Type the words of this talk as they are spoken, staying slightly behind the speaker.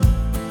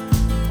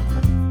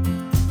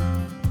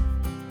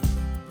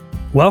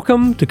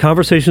Welcome to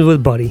Conversations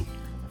with Buddy.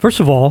 First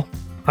of all,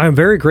 I am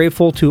very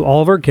grateful to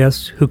all of our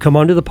guests who come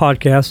onto the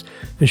podcast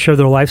and share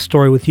their life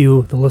story with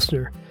you, the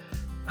listener.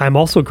 I'm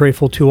also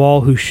grateful to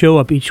all who show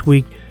up each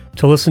week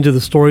to listen to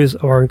the stories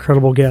of our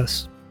incredible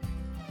guests.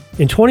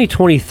 In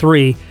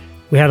 2023,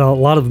 we had a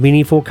lot of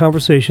meaningful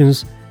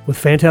conversations with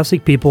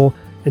fantastic people,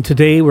 and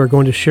today we're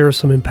going to share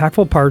some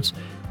impactful parts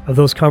of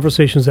those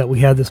conversations that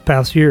we had this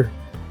past year.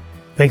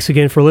 Thanks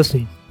again for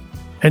listening.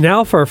 And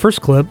now for our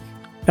first clip,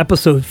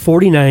 episode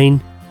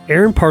 49,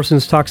 Aaron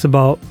Parsons talks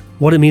about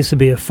what it means to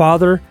be a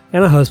father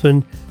and a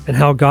husband and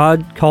how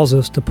God calls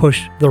us to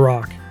push the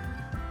rock.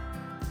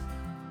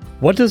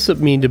 What does it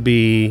mean to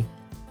be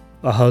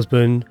a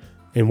husband,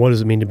 and what does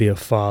it mean to be a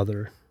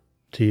father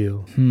to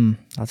you?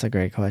 That's a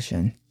great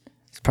question.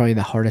 It's probably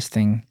the hardest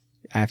thing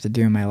I have to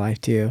do in my life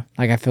too.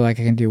 Like, I feel like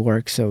I can do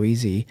work so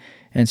easy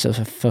and so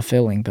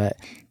fulfilling, but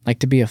like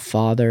to be a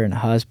father and a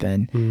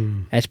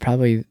husband, it's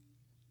probably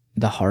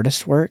the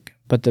hardest work,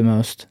 but the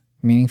most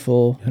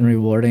meaningful and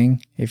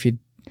rewarding. If you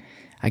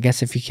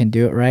can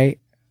do it right,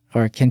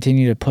 or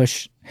continue to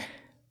push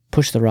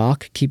the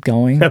rock, keep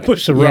going.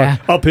 Push the rock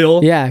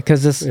uphill. Yeah,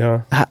 because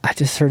I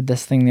just heard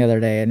this thing the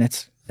other day, and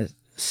it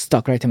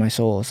stuck right to my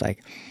soul. It's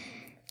like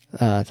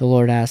the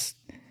Lord asked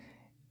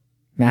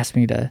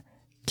me to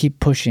keep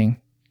pushing.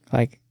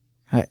 Like,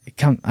 I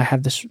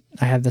have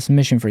this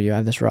mission for you. I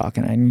have this rock,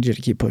 and I need you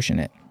to keep pushing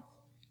it.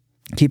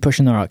 Keep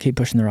pushing the rock. Keep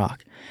pushing the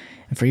rock.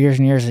 And for years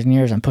and years and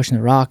years, I'm pushing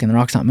the rock, and the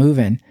rock's not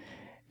moving.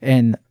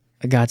 And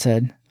God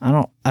said, I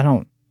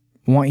don't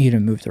want you to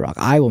move the rock.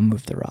 I will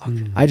move the rock.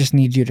 I just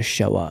need you to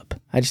show up.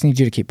 I just need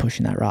you to keep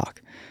pushing that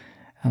rock.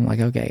 I'm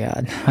like, okay,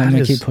 God, I'm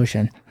going to keep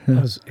pushing.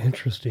 That's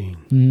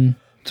interesting.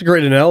 It's a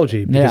great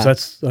analogy,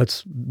 because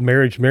that's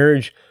marriage.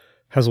 Marriage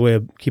has a way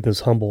of keeping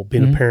us humble.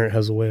 Being a parent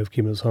has a way of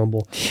keeping us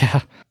humble.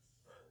 Yeah.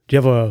 Do you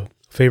have a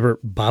favorite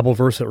Bible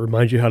verse that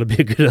reminds you how to be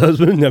a good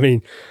husband? I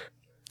mean,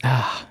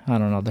 I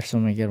don't know. There's so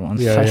many good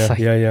ones.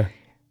 Yeah.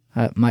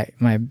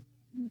 My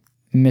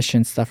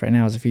mission stuff right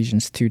now is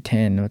Ephesians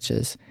 2:10, which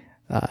is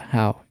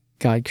how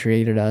God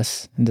created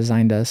us and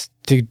designed us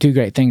to do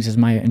great things, is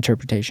my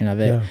interpretation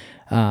of it.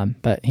 Yeah.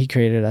 But He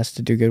created us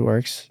to do good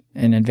works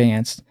in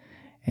advance,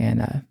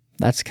 and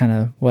that's kind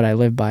of what I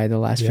live by the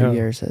last few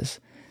years.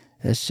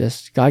 It's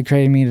just God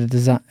created me to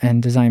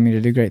design me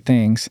to do great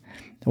things.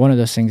 One of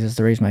those things is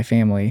to raise my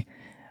family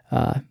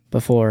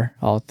before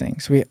all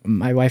things.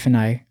 My wife and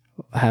I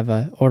have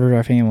a order to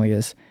our family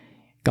is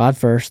God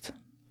first,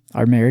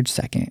 our marriage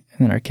second, and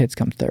then our kids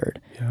come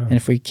third. Yeah. And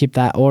if we keep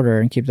that order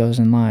and keep those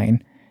in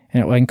line,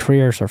 and when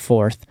careers are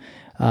fourth,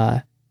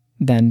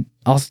 then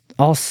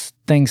all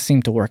things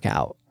seem to work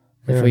out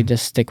if we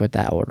just stick with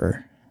that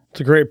order.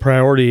 It's a great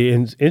priority,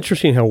 and it's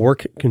interesting how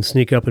work can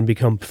sneak up and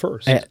become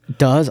first. It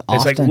does often.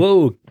 It's like,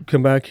 whoa,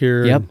 come back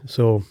here. Yep.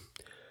 So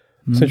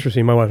it's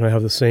interesting. My wife and I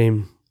have the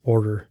same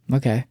order.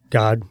 Okay.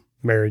 God,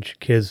 marriage,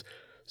 kids.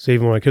 So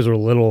even when my kids were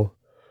little,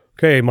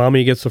 okay,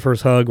 mommy gets the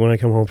first hug when I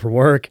come home from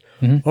work.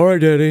 All right,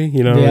 daddy,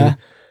 Yeah.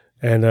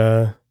 And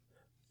I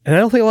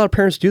don't think a lot of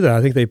parents do that.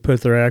 I think they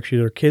put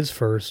their kids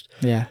first.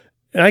 Yeah.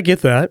 And I get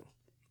that,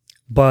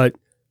 but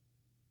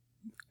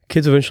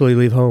kids eventually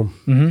leave home.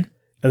 And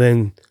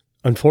then,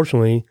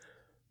 unfortunately,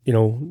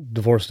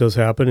 divorce does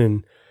happen,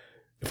 and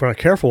if we're not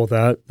careful with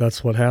that,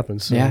 that's what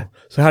happens. So,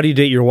 so how do you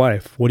date your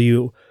wife?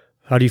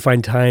 How do you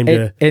find time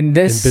to... In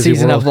this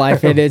season of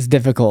life, it is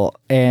difficult.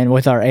 And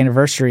with our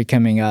anniversary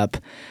coming up,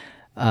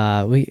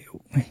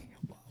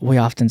 we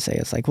often say,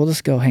 it's like, we'll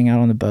just go hang out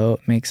on the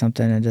boat, make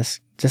something, and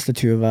just the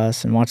two of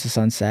us, and watch the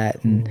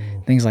sunset and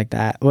things like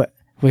that.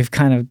 We've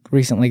kind of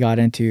recently got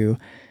into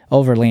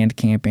overland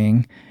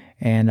camping,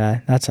 and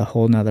that's a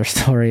whole nother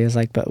story.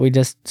 But we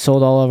just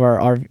sold all of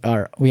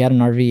our we had an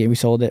RV, and we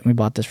sold it, and we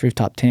bought this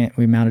rooftop tent.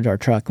 We mounted our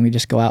truck, and we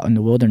just go out in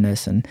the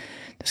wilderness and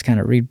just kind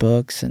of read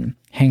books and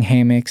hang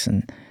hammocks,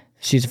 and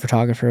she's a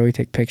photographer. We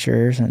take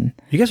pictures. And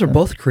you guys are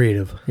both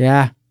creative.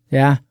 Yeah.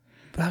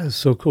 That is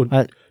so cool.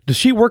 Does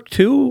she work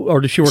too,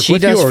 or does she work with you? She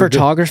does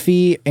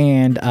photography,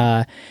 and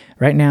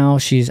right now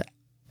she's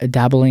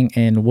dabbling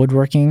in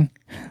woodworking,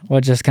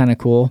 which is kind of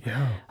cool.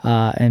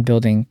 Yeah. And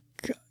building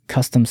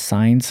custom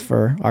signs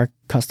for our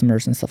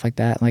customers and stuff like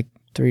that, like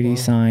 3D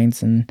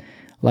signs and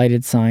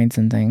lighted signs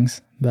and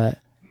things. But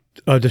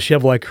does she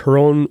have like her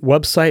own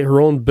website, her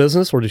own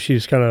business, or does she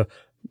just kind of...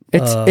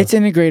 It's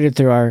integrated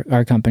through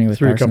our company with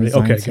Parsons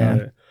Signs.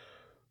 Okay,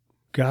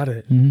 got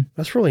it.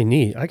 That's really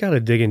neat. I got to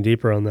dig in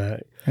deeper on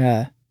that.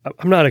 Yeah.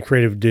 I'm not a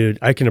creative dude.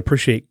 I can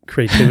appreciate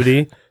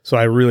creativity, so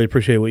I really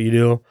appreciate what you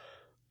do.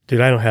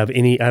 Dude, I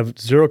have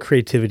zero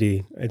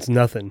creativity. It's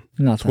nothing.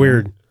 It's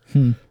weird.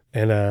 And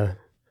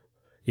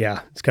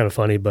it's kind of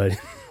funny, but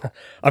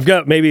I've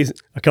got maybe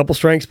a couple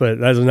strengths, but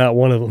that is not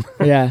one of them.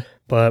 Yeah.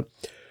 But,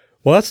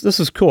 this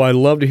is cool. I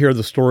love to hear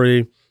the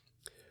story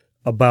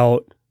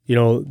about,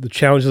 the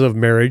challenges of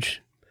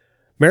marriage.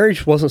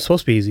 Marriage wasn't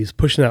supposed to be easy. It's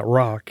pushing that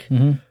rock.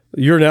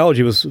 Your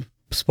analogy was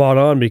spot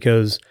on,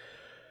 because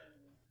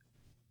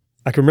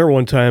I can remember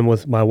one time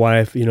with my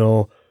wife,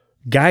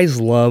 guys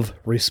love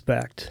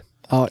respect.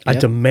 Oh, I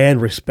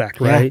demand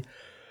respect, right?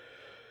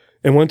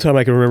 And one time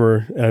I can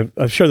remember, and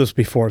I've shared this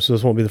before, so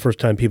this won't be the first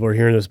time people are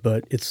hearing this,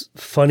 but it's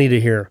funny to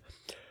hear.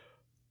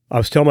 I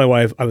was telling my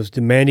wife I was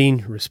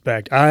demanding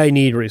respect. I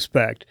need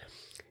respect.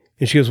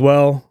 And she goes,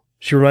 well,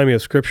 she reminded me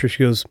of scripture.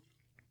 She goes,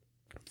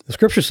 the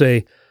scriptures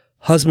say,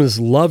 husbands,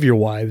 love your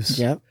wives.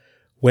 Yep.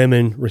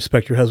 Women,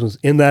 respect your husbands,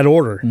 in that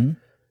order. Mm-hmm.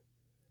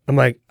 I'm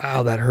like,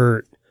 ow, that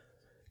hurt.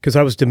 Because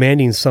I was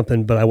demanding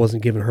something, but I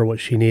wasn't giving her what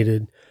she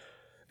needed.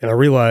 And I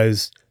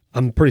realized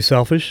I'm pretty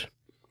selfish.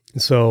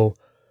 And so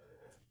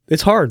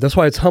it's hard. That's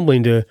why it's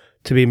humbling to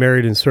be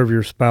married and serve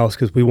your spouse,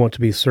 because we want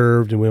to be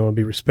served and we want to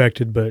be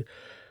respected. But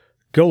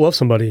go love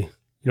somebody.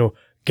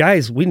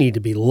 Guys, we need to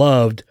be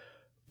loved,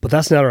 but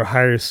that's not our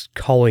highest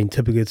calling.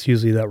 Typically, it's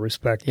usually that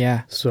respect.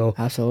 Yeah. So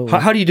absolutely.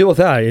 How do you deal with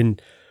that?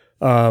 And,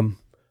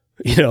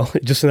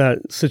 just in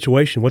that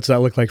situation, what's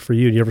that look like for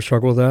you? Do you ever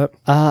struggle with that?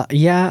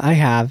 Yeah, I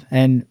have.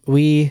 And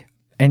we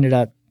ended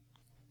up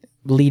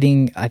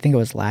leading, I think it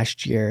was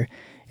last year,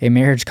 a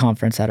marriage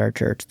conference at our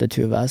church, the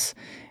two of us,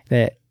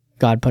 that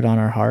God put on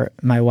our heart,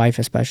 my wife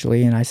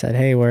especially. And I said,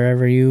 hey,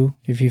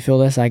 if you feel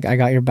this, I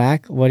got your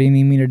back. What do you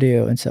need me to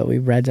do? And so we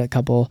read a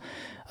couple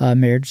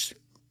marriage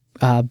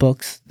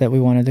books that we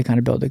wanted to kind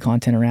of build the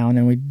content around.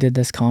 And we did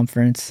this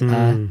conference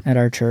at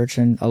our church,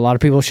 and a lot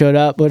of people showed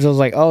up, which was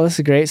like, oh, this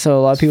is great. So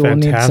a lot of people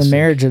need some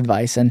marriage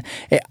advice. And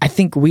I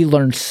think we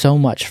learned so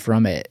much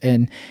from it.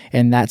 And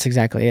that's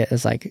exactly it.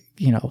 It's like,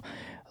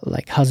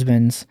 like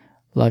husbands,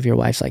 love your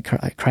wives like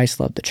Christ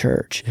loved the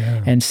church,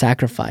 and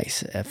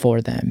sacrifice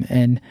for them.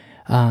 And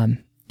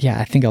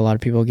I think a lot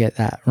of people get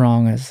that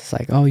wrong. It's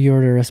like, oh,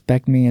 you're to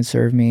respect me and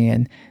serve me.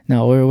 And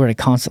no, we're to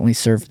constantly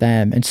serve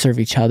them and serve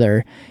each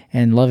other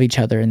and love each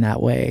other in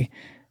that way.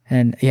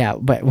 And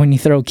but when you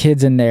throw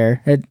kids in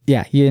there,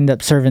 you end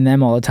up serving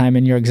them all the time,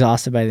 and you're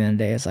exhausted by the end of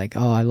the day. It's like,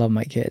 oh, I love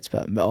my kids,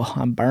 but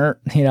I'm burnt,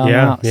 I'm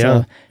out.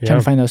 So trying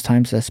to find those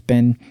times to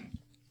spend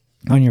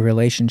on your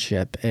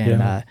relationship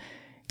and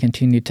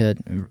continue to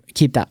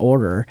keep that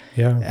order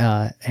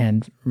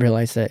and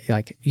realize that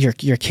like your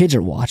kids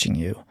are watching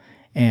you.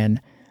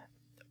 And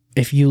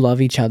if you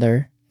love each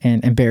other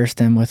and embarrass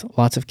them with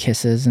lots of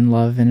kisses and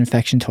love and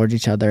affection towards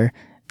each other,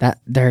 that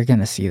they're going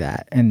to see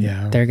that, and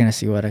they're going to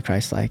see what a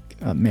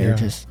Christ-like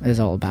marriage is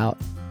all about.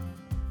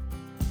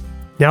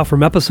 Now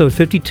from episode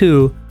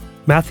 52,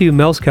 Matthew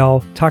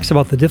Melskow talks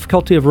about the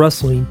difficulty of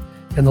wrestling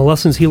and the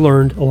lessons he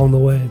learned along the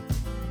way.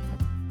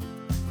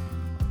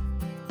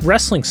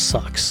 Wrestling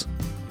sucks.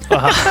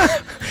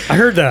 I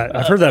heard that.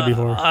 I've heard that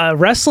before.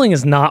 Wrestling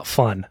is not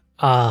fun,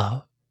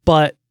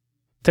 but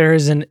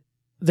there's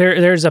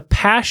a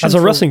passion. As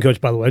a wrestling coach,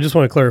 by the way, I just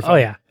want to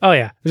clarify. Oh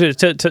yeah.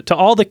 To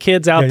all the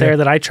kids out there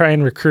that I try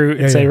and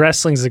recruit and say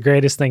wrestling's the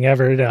greatest thing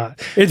ever.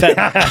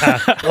 That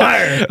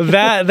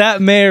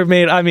may or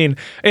may. I mean,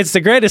 it's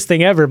the greatest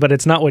thing ever, but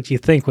it's not what you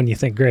think when you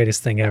think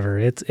greatest thing ever.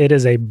 It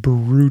is a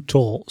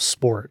brutal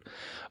sport,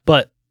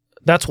 but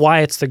that's why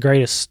it's the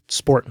greatest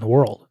sport in the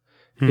world.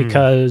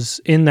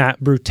 Because in that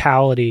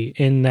brutality,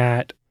 and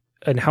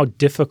how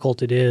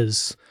difficult it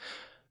is,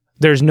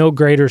 there's no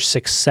greater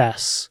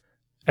success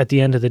at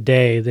the end of the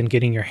day than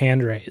getting your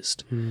hand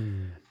raised.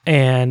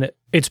 And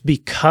it's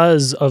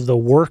because of the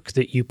work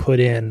that you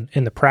put in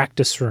the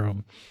practice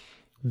room,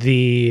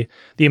 the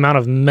amount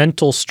of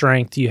mental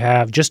strength you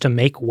have just to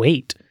make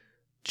weight,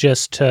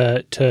 just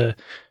to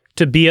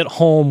be at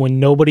home when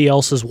nobody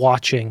else is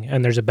watching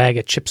and there's a bag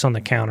of chips on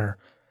the counter.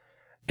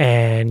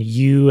 And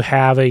you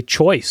have a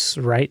choice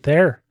right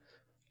there.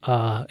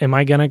 Am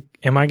I gonna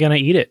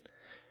eat it?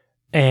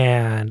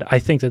 And I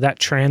think that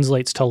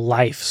translates to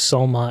life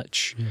so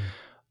much.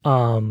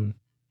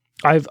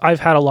 I've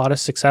had a lot of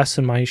success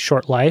in my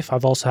short life.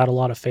 I've also had a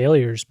lot of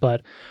failures,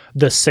 but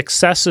the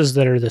successes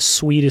that are the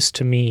sweetest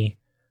to me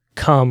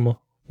come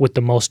with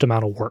the most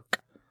amount of work.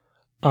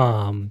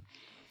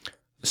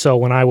 So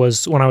when I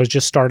was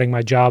just starting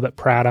my job at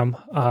Prattam,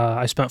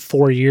 I spent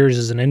 4 years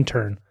as an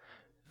intern.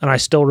 And I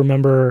still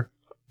remember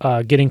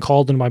getting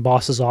called into my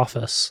boss's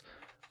office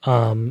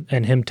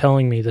and him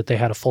telling me that they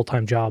had a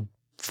full-time job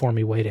for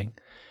me waiting.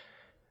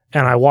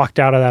 And I walked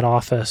out of that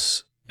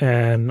office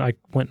and I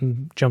went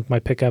and jumped my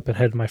pickup and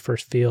headed to my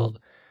first field.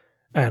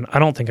 And I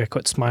don't think I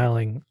quit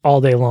smiling all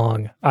day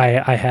long.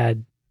 I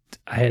had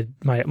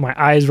my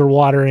eyes were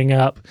watering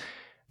up,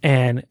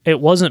 and it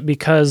wasn't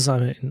because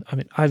I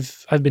mean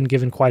I've been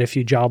given quite a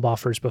few job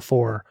offers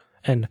before,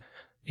 and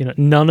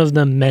none of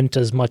them meant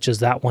as much as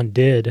that one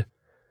did,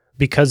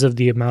 because of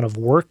the amount of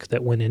work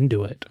that went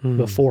into it.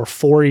 Before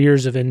 4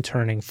 years of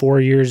interning, 4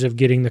 years of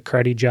getting the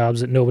cruddy jobs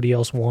that nobody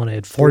else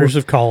wanted, 4 years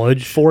of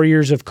college, 4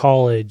 years of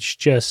college,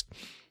 just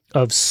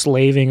of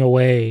slaving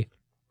away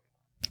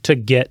to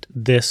get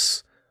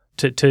this,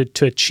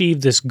 to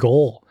achieve this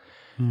goal.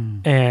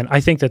 And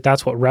I think that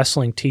that's what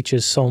wrestling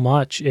teaches so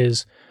much,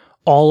 is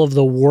all of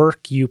the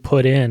work you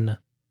put in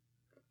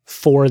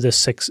for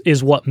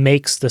is what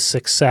makes the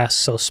success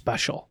so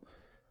special.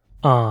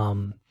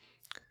 The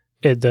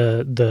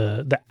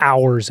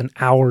hours and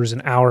hours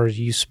and hours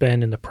you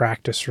spend in the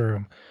practice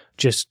room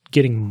just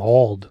getting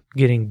mauled,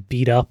 getting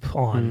beat up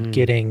on,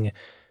 getting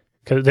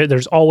because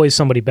there's always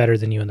somebody better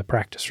than you in the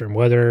practice room,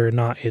 whether or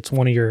not it's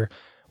one of your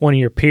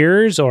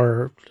peers,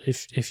 or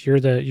if you're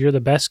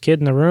the best kid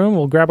in the room,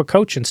 we'll grab a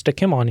coach and stick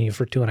him on you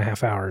for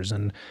 2.5 hours,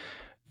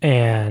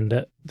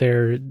 and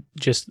they're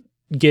just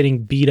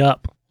getting beat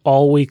up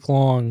all week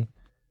long,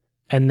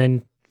 and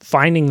then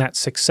finding that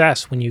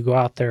success when you go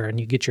out there and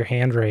you get your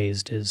hand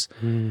raised is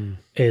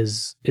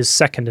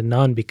second to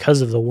none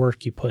because of the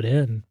work you put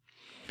in.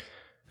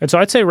 And so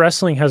I'd say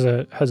wrestling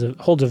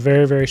holds a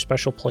very, very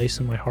special place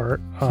in my heart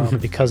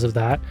because of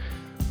that.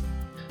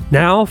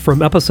 Now,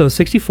 from episode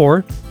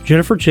 64,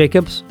 Jennifer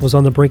Jacobs was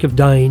on the brink of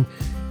dying,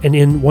 and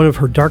in one of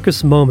her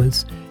darkest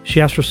moments,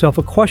 she asked herself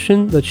a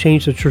question that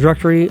changed the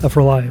trajectory of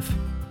her life.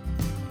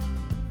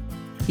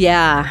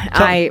 Yeah,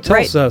 Tell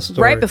us that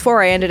story. Right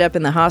before I ended up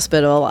in the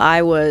hospital,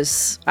 I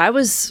was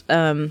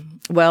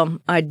well,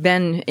 I'd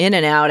been in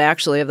and out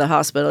actually of the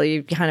hospital.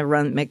 You kind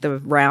of make the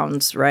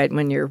rounds, right?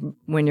 When you're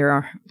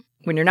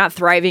not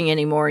thriving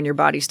anymore and your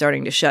body's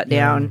starting to shut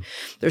down,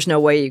 there's no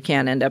way you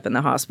can't end up in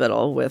the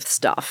hospital with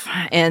stuff.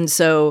 And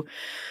so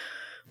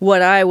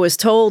what I was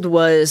told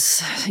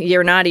was,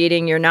 you're not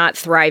eating, you're not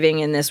thriving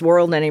in this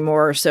world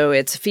anymore, so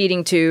it's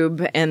feeding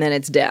tube and then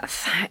it's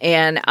death.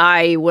 And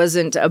I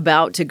wasn't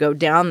about to go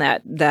down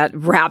that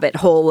rabbit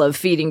hole of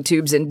feeding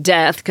tubes and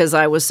death because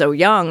I was so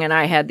young and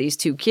I had these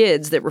 2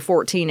 kids that were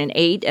 14 and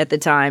 8 at the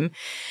time.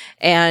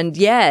 And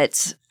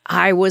yet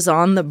I was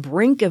on the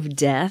brink of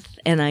death,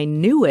 and I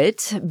knew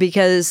it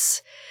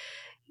because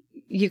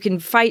you can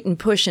fight and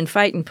push,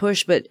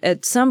 but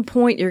at some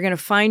point you're going to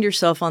find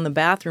yourself on the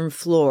bathroom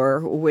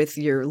floor with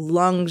your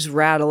lungs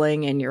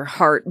rattling and your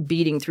heart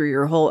beating through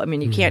your whole,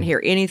 you can't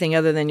hear anything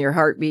other than your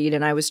heartbeat.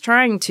 And I was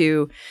trying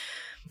to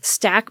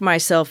stack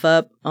myself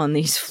up on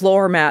these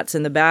floor mats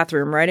in the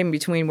bathroom, right in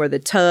between where the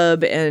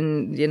tub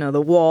and,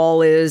 the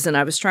wall is. And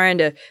I was trying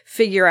to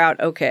figure out,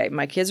 okay,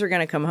 my kids are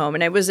going to come home.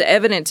 And it was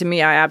evident to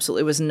me I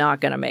absolutely was not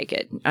going to make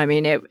it.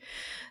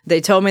 They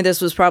told me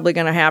this was probably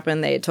going to happen.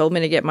 They had told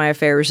me to get my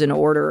affairs in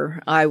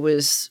order. I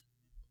was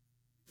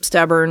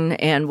stubborn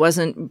and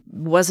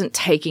wasn't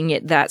taking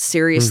it that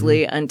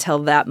seriously until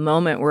that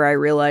moment where I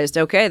realized,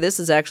 okay, this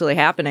is actually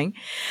happening.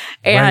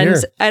 And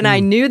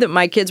I knew that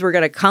my kids were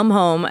going to come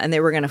home and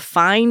they were going to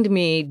find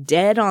me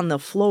dead on the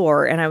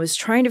floor. And I was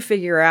trying to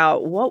figure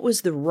out what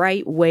was the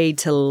right way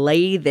to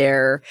lay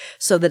there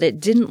so that it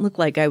didn't look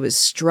like I was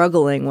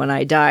struggling when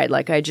I died,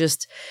 like I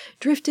just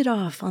drifted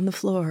off on the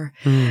floor.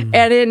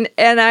 And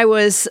I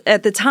was,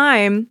 at the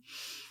time,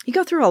 you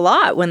go through a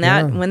lot when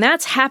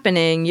that's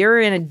happening.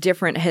 You're in a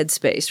different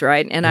headspace,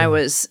 right? And I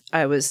was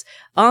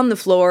on the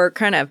floor,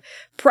 kind of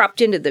propped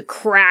into the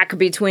crack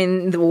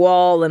between the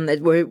wall and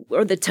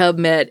the tub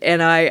met,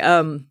 and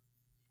I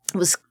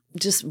was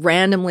just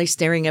randomly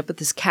staring up at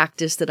this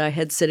cactus that I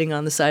had sitting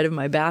on the side of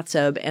my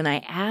bathtub, and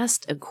I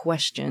asked a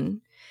question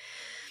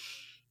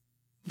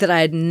that I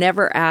had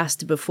never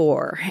asked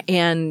before,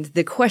 and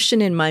the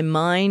question in my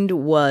mind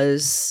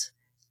was,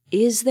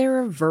 is there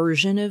a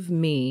version of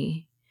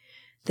me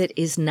that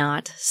is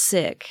not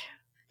sick?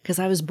 Because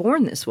I was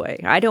born this way.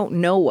 I don't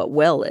know what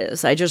well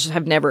is. I just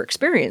have never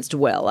experienced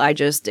well. I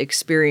just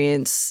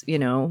experience,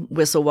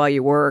 whistle while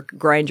you work,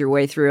 grind your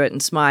way through it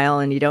and smile,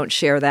 and you don't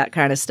share that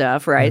kind of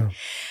stuff, right? Yeah.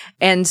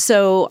 And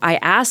so I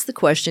asked the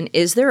question,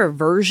 is there a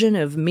version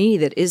of me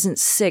that isn't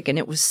sick? And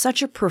it was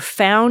such a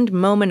profound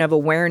moment of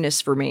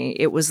awareness for me.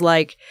 It was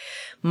like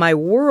my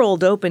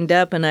world opened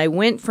up and I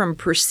went from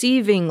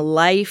perceiving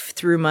life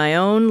through my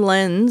own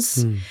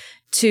lens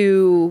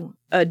to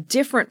a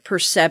different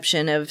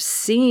perception of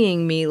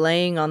seeing me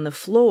laying on the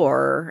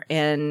floor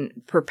and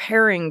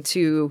preparing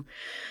to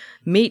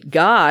meet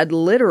God,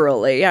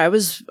 literally. I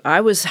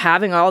was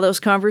having all those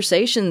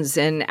conversations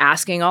and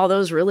asking all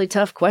those really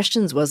tough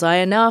questions. Was I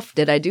enough?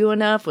 Did I do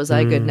enough? Was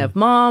I a good enough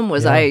mom?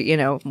 Was I,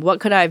 what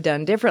could I have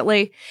done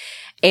differently?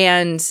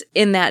 And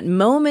in that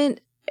moment,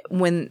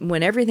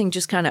 when everything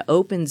just kind of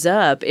opens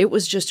up, it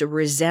was just a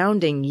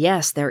resounding,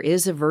 yes, there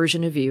is a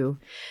version of you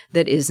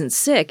that isn't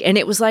sick. And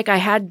it was like I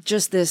had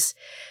just this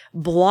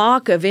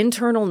block of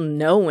internal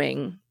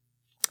knowing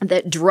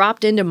that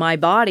dropped into my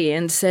body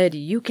and said,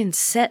 you can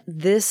set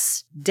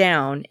this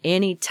down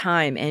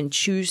anytime and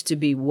choose to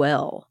be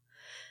well.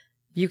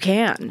 You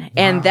can. Wow.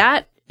 And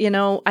that,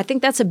 I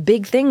think that's a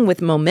big thing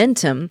with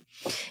momentum,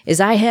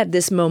 is I had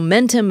this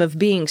momentum of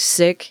being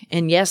sick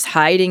and, yes,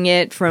 hiding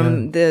it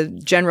from the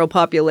general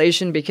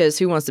population because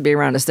who wants to be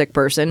around a sick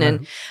person?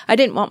 And I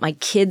didn't want my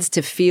kids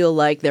to feel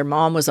like their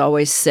mom was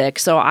always sick.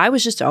 So I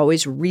was just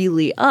always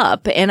really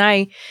up.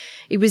 And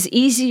it was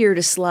easier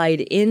to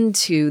slide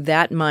into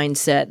that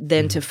mindset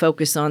than to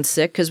focus on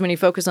sick, because when you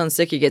focus on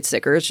sick, you get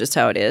sicker. It's just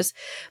how it is.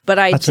 But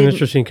that's an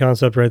interesting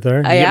concept right there.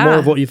 You get more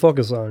of what you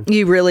focus on.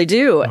 You really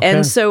do. Okay.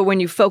 And so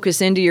when you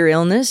focus into your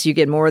illness, you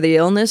get more of the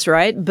illness,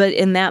 right? But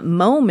in that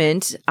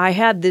moment, I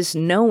had this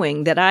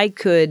knowing that I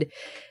could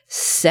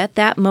set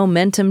that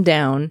momentum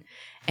down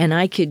and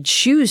I could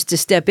choose to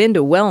step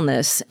into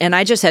wellness. And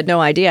I just had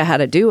no idea how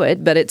to do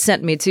it, but it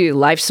sent me to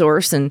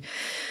LifeSource and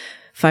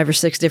 5 or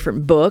 6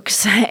 different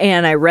books,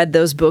 and I read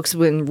those books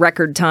in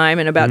record time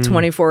in about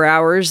 24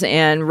 hours,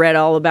 and read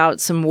all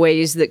about some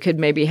ways that could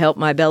maybe help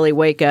my belly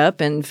wake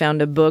up, and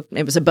found a book.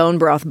 It was a bone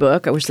broth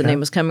book. I wish the name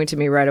was coming to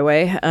me right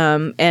away.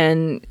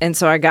 And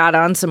so I got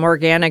on some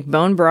organic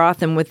bone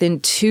broth, and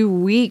within 2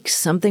 weeks,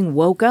 something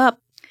woke up.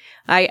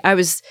 I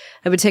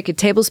would take a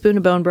tablespoon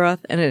of bone broth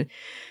and a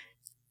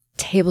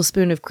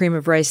tablespoon of cream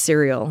of rice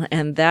cereal,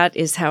 and that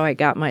is how I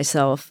got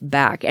myself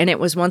back. And it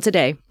was once a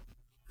day.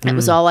 That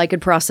was all I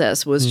could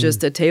process, was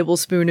just a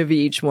tablespoon of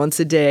each once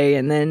a day.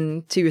 And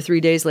then 2 or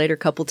 3 days later, a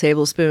couple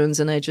tablespoons.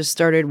 And I just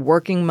started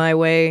working my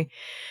way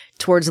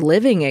towards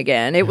living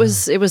again. It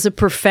was a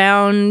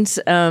profound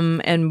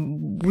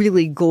and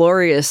really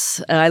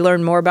glorious. I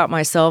learned more about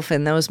myself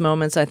in those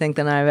moments, I think,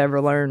 than I've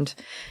ever learned.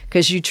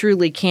 Because you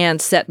truly can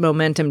set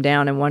momentum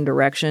down in one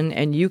direction,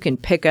 and you can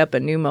pick up a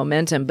new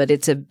momentum. But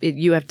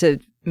you have to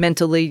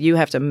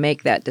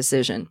make that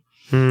decision.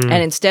 And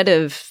instead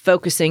of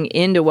focusing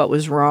into what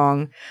was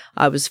wrong,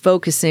 I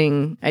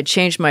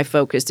changed my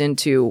focus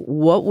into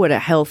what would a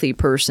healthy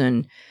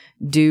person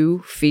do,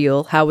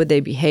 feel, how would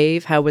they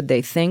behave, how would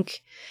they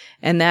think?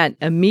 And that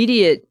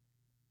immediate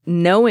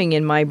knowing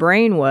in my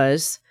brain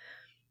was,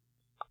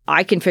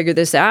 I can figure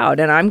this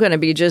out and I'm going to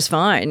be just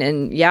fine.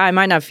 And yeah, I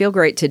might not feel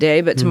great today,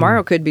 but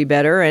tomorrow could be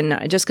better.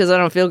 And just because I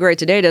don't feel great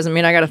today doesn't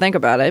mean I got to think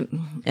about it.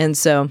 And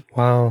so,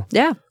 wow.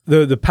 Yeah.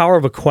 The power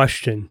of a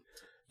question,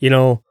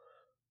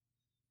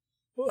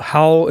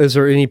 how is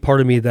there any part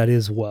of me that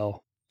is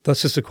well?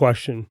 That's just a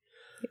question.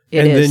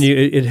 Then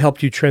it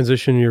helped you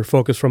transition your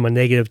focus from a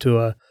negative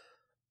to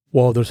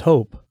there's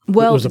hope.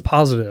 Well, there's a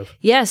positive.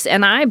 Yes,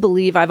 and I've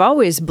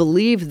always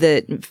believed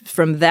that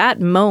from that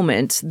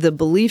moment, the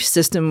belief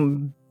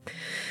system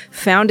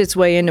found its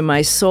way into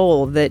my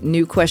soul that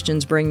new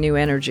questions bring new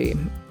energy.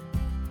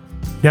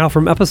 Now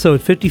from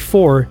episode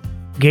 54,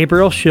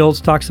 Gabriel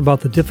Shields talks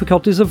about the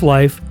difficulties of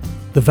life,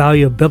 the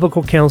value of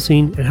biblical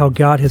counseling, and how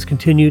God has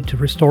continued to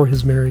restore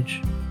his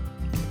marriage.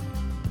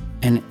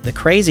 And the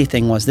crazy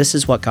thing was, this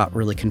is what got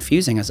really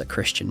confusing as a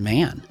Christian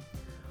man,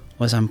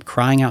 was I'm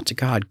crying out to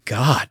God,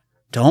 God,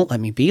 don't let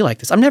me be like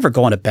this. I'm never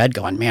going to bed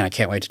going, man, I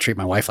can't wait to treat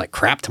my wife like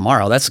crap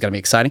tomorrow. That's going to be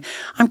exciting.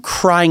 I'm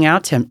crying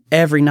out to him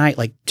every night,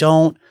 like,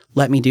 don't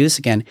let me do this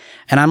again.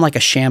 And I'm like a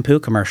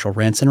shampoo commercial,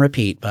 rinse and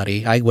repeat,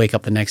 buddy. I wake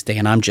up the next day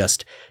and I'm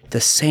just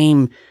the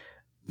same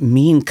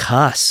mean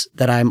cuss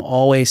that I'm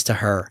always to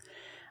her.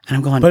 And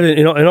I'm going, but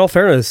in all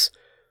fairness,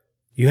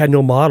 you had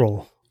no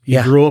model. You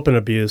Yeah. grew up in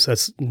abuse.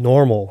 That's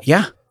normal.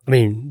 yeah. I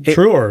mean,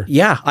 truer.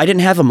 Yeah, I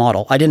didn't have a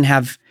model. I didn't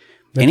have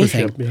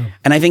anything. Mentorship, yeah.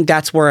 And I think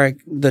that's where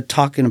the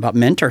talking about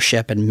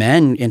mentorship and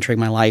men entering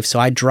my life. So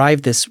I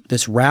drive this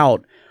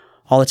route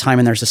all the time,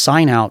 and there's a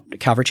sign out at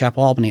Calvary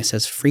Chapel, Albany. It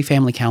says free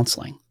family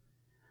counseling.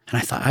 And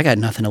I thought, I got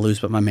nothing to lose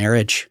but my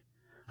marriage.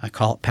 I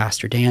call it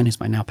Pastor Dan, who's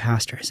my now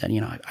pastor. I said,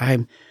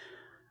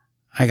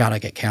 I got to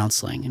get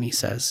counseling. And he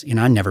says,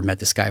 I never met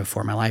this guy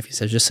before in my life. He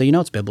says, just so you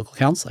know, it's biblical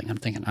counseling. I'm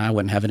thinking, I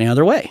wouldn't have it any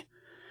other way.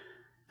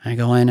 I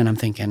go in and I'm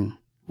thinking,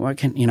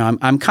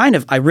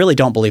 I really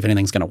don't believe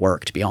anything's going to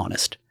work, to be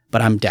honest,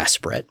 but I'm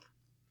desperate.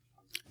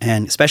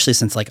 And especially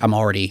since I'm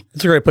already.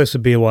 It's a great place to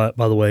be, by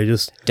the way,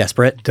 just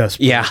desperate.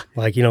 Yeah.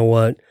 Like, you know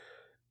what?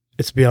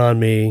 It's beyond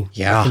me.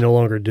 Yeah. I can no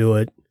longer do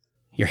it.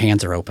 Your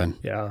hands are open.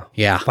 Yeah.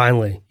 Yeah.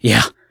 Finally.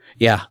 Yeah.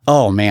 Yeah.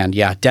 Oh man.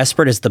 Yeah.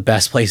 Desperate is the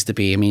best place to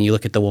be. I mean, you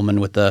look at the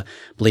woman with the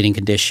bleeding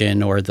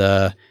condition, or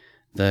the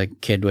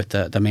kid with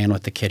the man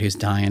with the kid who's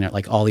dying, or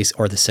all these,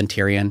 or the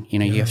centurion, you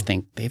have to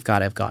think they've got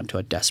to have gotten to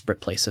a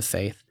desperate place of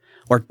faith.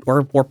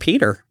 Or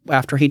Peter,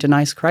 after he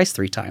denies Christ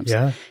 3 times,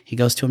 he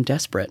goes to him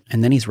desperate,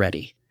 and then he's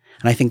ready.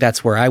 And I think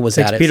that's where I was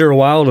at. It takes Peter a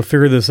while to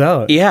figure this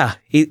out. Yeah.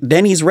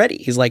 Then he's ready.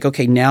 He's like,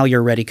 okay, now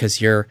you're ready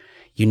because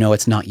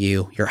it's not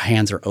you. Your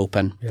hands are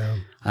open. Yeah.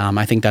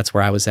 I think that's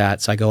where I was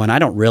at. So I go, and I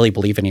don't really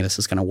believe any of this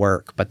is going to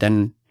work. But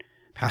then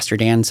Pastor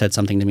Dan said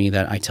something to me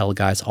that I tell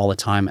guys all the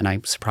time, and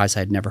I'm surprised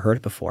I had never heard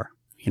it before.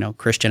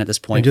 Christian at this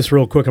point. And just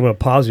real quick, I'm going to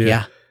pause you.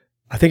 Yeah.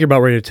 I think you're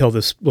about ready to tell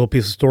this little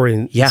piece of story.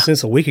 And Yeah.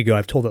 since a week ago,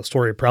 I've told that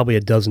story probably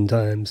a dozen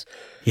times.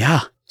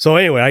 Yeah. So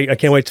anyway, I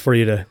can't wait for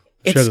you to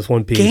share this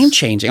one piece. Game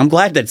changing. I'm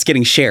glad that it's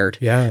getting shared.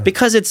 Yeah.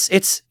 Because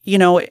it's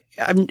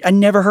I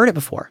never heard it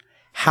before.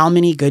 How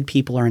many good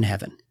people are in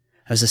heaven?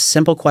 That was a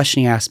simple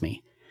question he asked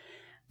me.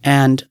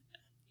 And,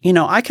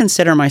 I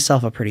consider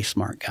myself a pretty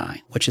smart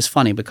guy, which is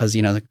funny because,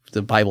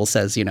 the Bible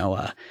says,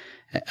 love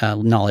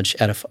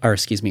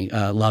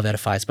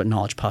edifies, but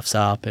knowledge puffs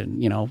up,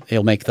 and,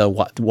 it'll make the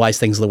wise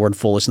things of the world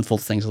foolish and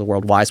foolish things of the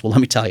world wise. Well, let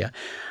me tell you,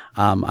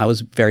 I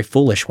was very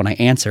foolish when I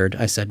answered.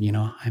 I said,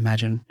 I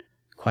imagine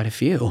quite a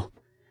few.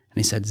 And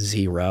he said,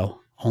 0,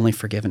 only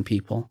forgiven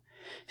people.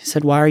 He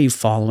said, why are you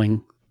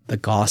following the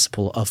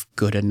gospel of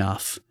good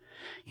enough?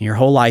 Your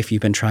whole life,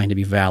 you've been trying to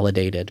be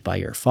validated by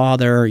your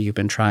father. You've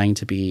been trying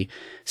to be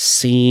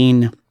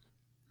seen.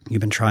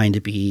 You've been trying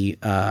to be,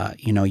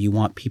 you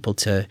want people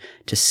to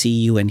see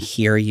you and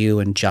hear you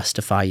and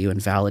justify you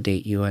and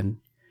validate you. And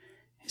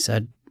he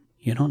said,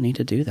 you don't need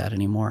to do that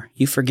anymore.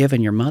 You've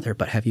forgiven your mother,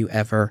 but have you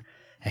ever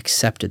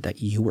accepted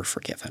that you were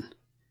forgiven?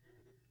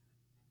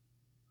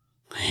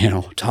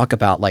 talk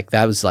about like,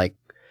 that was like,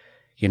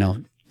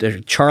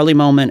 the Charlie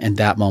moment and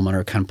that moment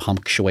are kind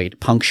of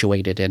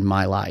punctuated in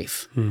my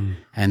life.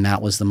 And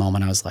that was the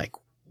moment I was like,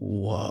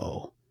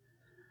 whoa.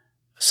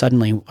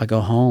 Suddenly I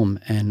go home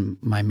and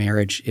my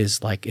marriage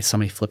is like if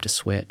somebody flipped a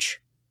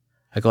switch.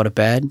 I go to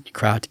bed,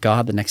 cry out to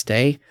God the next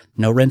day,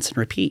 no rinse and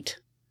repeat.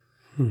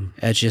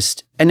 And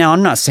now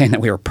I'm not saying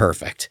that we were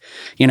perfect.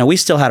 We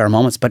still had our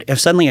moments, but if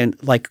suddenly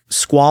like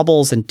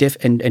squabbles and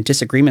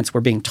disagreements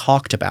were being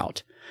talked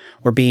about,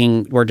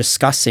 we're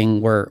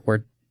discussing,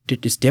 we're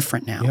just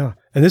different now. Yeah.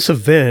 And this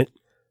event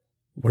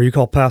where you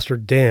call Pastor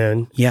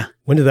Dan. Yeah.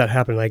 When did that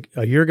happen? Like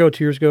a year ago,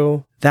 2 years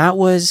ago? That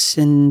was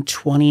in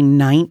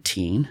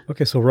 2019.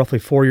 Okay. So roughly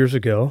 4 years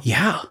ago.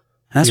 Yeah. And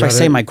that's why I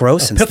say my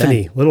growth since then.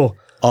 Epiphany,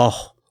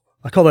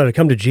 I call that a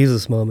come to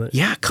Jesus moment.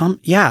 Yeah.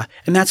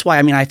 And that's why,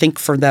 I think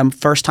for them,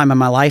 first time in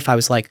my life, I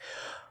was like,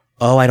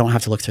 oh, I don't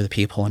have to look through the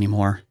people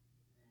anymore.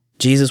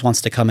 Jesus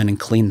wants to come in and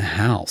clean the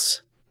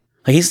house.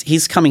 Like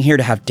he's coming here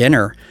to have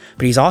dinner,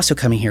 but he's also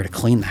coming here to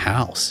clean the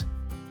house.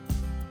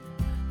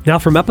 Now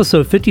from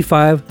episode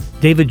 55,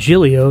 David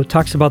Giglio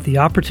talks about the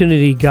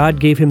opportunity God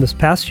gave him this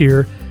past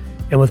year,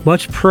 and with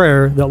much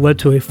prayer that led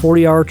to a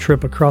 40-hour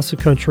trip across the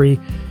country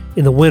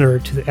in the winter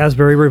to the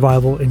Asbury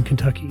Revival in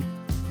Kentucky.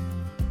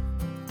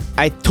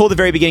 I told the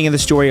very beginning of the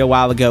story a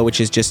while ago, which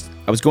is just,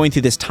 I was going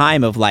through this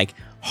time of like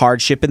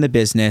hardship in the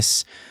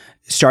business,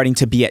 starting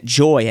to be at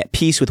joy, at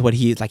peace with what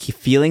he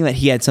feeling that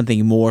he had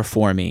something more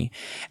for me.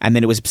 And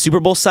then it was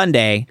Super Bowl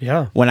Sunday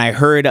when I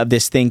heard of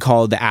this thing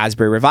called the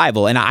Asbury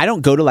Revival. And I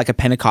don't go to like a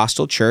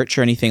Pentecostal church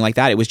or anything like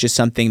that. It was just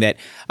something that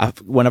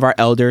one of our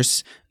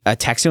elders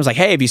texted me, was like,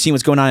 hey, have you seen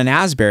what's going on in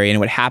Asbury? And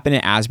what happened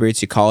at Asbury,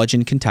 it's a college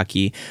in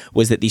Kentucky,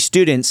 was that these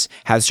students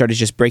have started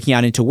just breaking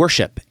out into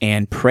worship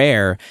and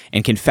prayer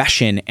and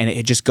confession, and it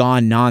had just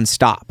gone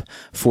nonstop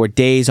for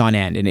days on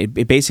end. And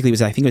it basically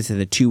was, I think it was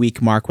the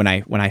 2-week mark when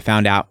I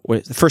found out, or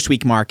the first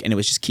week mark, and it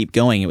was just keep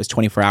going. It was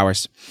 24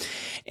 hours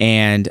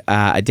and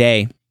a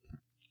day.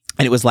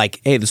 And it was like,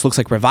 hey, this looks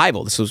like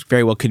revival. This was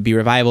very well could be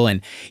revival.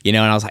 And, and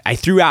I was like, I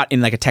threw out in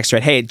like a text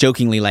thread, hey,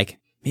 jokingly, like,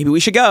 maybe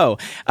we should go.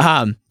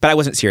 But I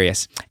wasn't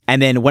serious.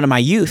 And then one of my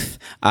youth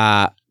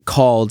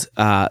called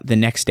the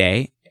next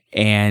day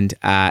later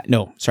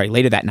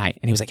that night.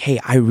 And he was like, hey,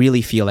 I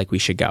really feel like we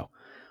should go.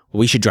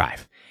 We should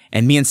drive.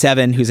 And me and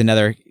Seven, who's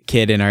another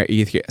kid in our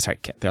youth,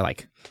 they're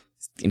like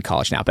in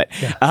college now, but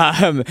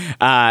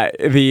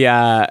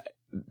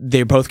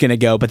they're both going to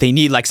go, but they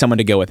need like someone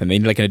to go with them. They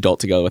need like an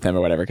adult to go with them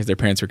or whatever, because their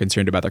parents were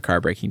concerned about their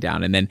car breaking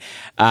down. And then,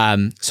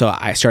 so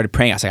I started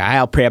praying. I was like,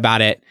 I'll pray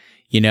about it.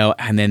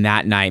 And then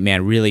that night,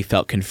 man, really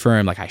felt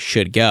confirmed like I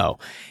should go.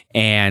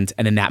 And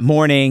then that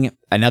morning,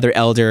 another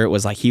elder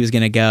was like, he was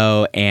going to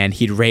go, and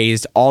he'd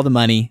raised all the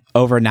money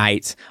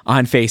overnight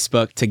on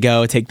Facebook to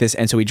go take this.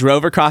 And so we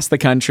drove across the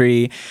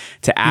country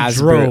to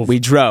Asbury. We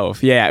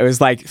drove. Yeah. It was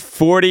like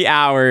 40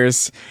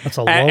 hours. That's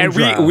a long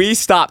drive. And we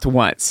stopped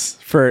once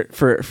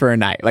for a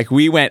night. Like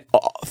we went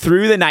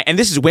through the night, and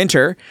this is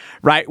winter,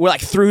 right? We're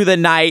like through the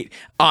night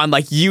on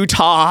like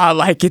Utah.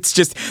 Like it's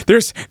just,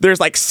 there's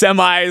like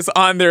semis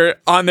on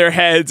their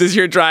heads as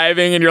you're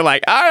driving, and you're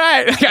like, all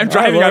right, like I'm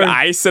driving on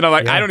ice, and I'm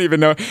like, I don't even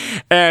know.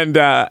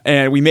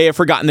 And we may have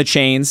forgotten the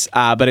chains,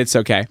 but it's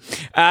okay.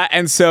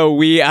 And so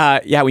we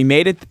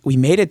made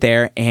it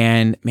there.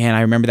 And man,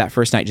 I remember that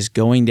first night just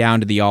going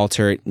down to the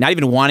altar, not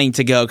even wanting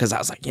to go, because I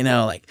was like,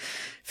 like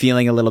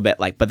feeling a little bit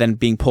like, but then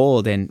being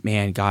pulled, and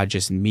man, God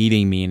just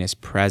meeting me in his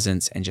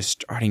presence and just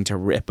starting to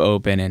rip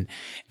open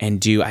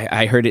and do,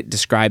 I heard it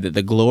described that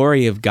the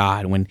glory of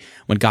God, when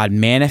God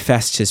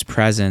manifests his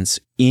presence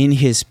in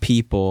his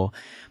people,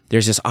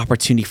 there's this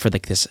opportunity for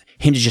like this,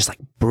 him to just like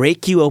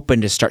break you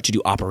open to start to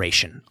do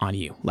operation on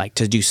you, like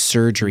to do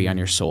surgery on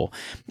your soul.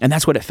 And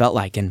that's what it felt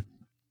like. And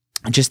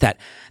just that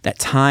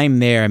time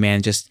there,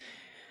 man,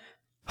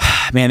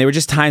 there were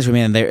just times where,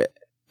 man,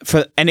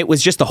 and it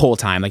was just the whole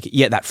time. Like,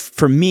 yeah, that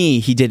for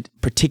me, he did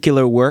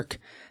particular work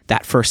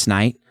that first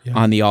night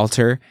on the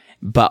altar,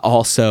 but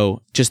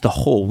also just the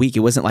whole week.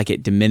 It wasn't like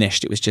it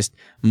diminished. It was just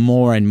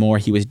more and more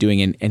he was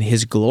doing, and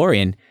his glory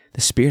and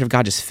the Spirit of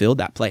God just filled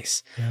that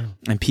place. Yeah.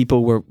 And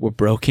people were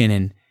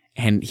broken,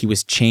 and he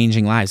was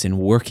changing lives and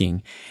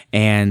working.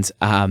 And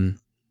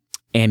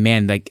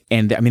man,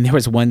 there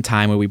was one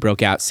time where we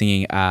broke out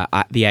singing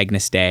the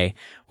Agnus Dei,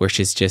 which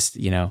is just,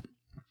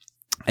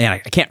 and I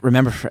can't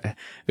remember,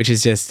 which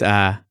is just,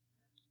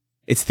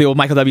 it's the old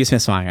Michael W.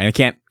 Smith song. And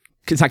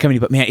it's not coming to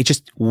me, but man, it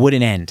just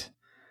wouldn't end.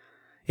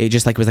 It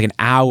just like was like an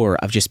hour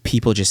of just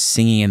people just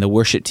singing, and the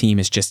worship team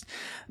is just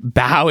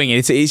bowing.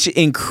 It's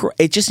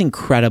just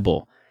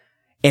incredible.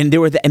 And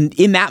and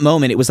in that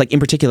moment, it was like, in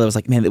particular, it was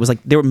like, man, it was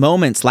like, there were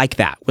moments like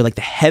that where like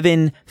the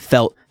heavens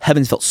felt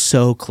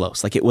so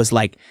close. Like it was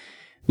like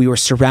we were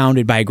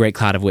surrounded by a great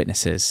cloud of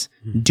witnesses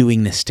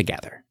doing this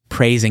together,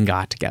 praising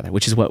God together,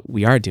 which is what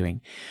we are doing.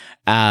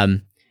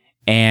 And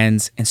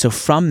so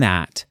from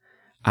that,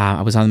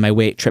 I was on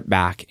my trip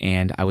back,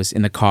 and I was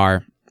in the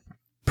car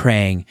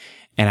praying,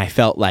 and I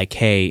felt like,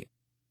 hey,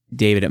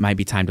 David, it might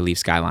be time to leave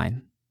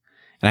Skyline.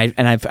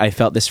 I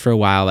felt this for a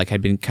while. Like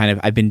I've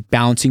been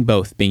balancing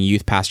both being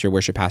youth pastor,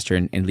 worship pastor,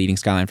 and leading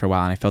Skyline for a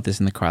while. And I felt this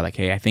in the car, like,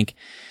 hey, I think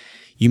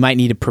you might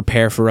need to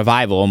prepare for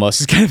revival,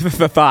 almost is kind of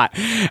the thought.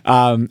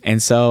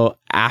 And so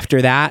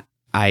after that,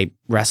 I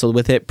wrestled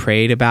with it,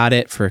 prayed about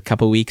it for a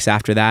couple of weeks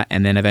after that,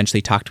 and then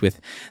eventually talked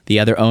with the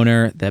other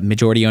owner, the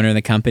majority owner of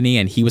the company,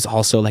 and he was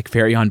also like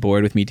very on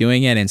board with me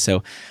doing it. And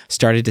so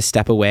started to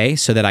step away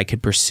so that I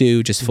could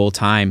pursue just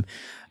full-time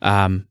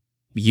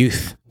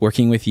youth,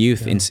 working with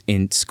youth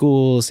in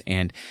schools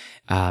and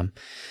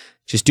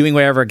just doing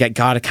whatever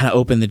God to kind of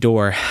open the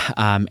door.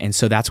 And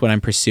so that's what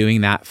I'm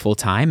pursuing that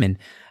full-time.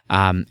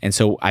 And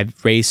so I've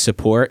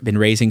been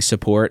raising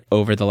support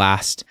over the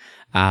last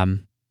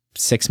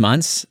 6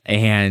 months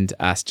and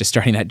just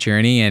starting that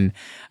journey and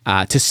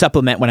to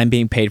supplement what I'm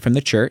being paid from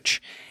the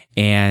church.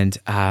 And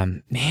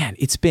man,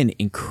 it's been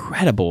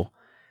incredible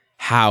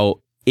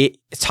how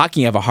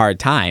talking of a hard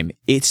time.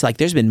 It's like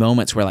there's been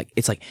moments where like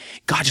it's like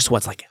God just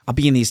wants, like I'll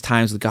be in these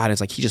times with God. It's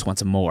like He just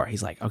wants more.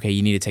 He's like, okay,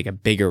 you need to take a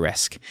bigger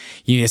risk.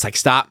 You need to like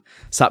stop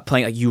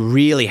playing. Like you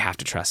really have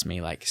to trust me.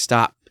 Like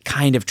stop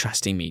kind of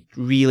trusting me.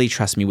 Really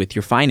trust me with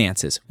your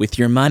finances, with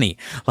your money,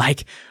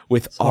 like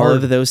with all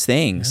of those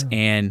things.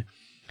 Yeah.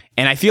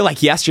 And I feel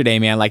like yesterday,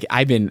 man, like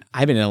I've been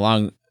in a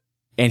long,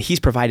 and He's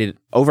provided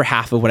over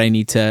half of what I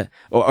need to,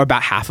 or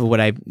about half of what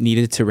I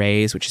needed to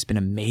raise, which has been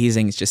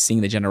amazing. It's just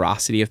seeing the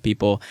generosity of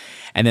people.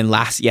 And then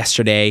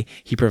yesterday,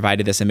 He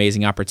provided this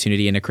amazing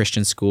opportunity in a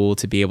Christian school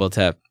to be able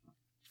to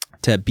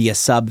be a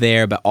sub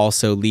there, but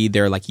also lead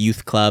their like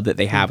youth club that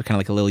they have, kind of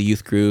like a little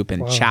youth group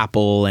and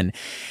chapel and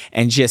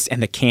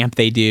the camp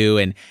they do.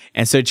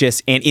 And so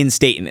just, and in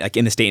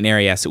the Staten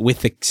area, so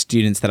with the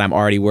students that I'm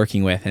already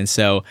working with. And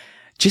so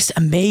just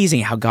amazing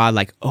how God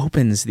like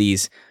opens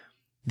these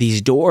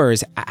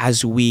doors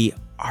as we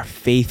are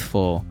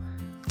faithful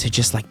to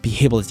just like be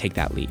able to take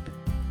that leap.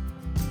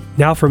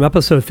 Now from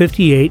episode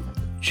 58,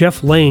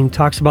 Jeff Lane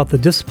talks about the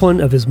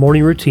discipline of his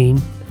morning routine,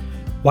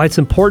 why it's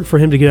important for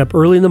him to get up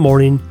early in the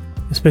morning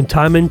and spend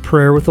time in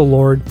prayer with the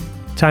Lord,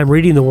 time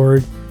reading the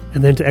Word,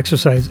 and then to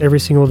exercise every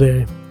single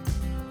day.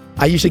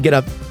 I usually get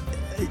up,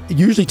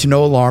 usually to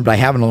no alarm, but I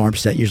have an alarm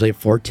set usually at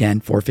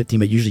 4:10, 4:15,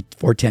 but usually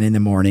 4:10 in the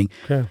morning.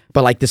 Okay.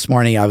 But like this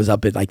morning, I was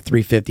up at like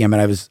 3:50. I mean,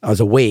 I was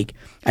awake.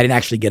 I didn't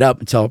actually get up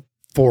until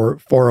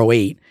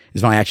 4:08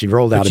 is when I actually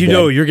rolled out of bed. But you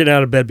know you're getting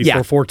out of bed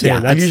before 4:10.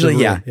 Yeah, I'm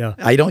usually,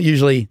 I don't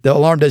usually, the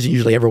alarm doesn't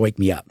usually ever wake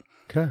me up.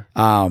 Okay.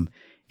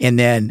 And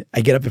then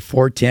I get up at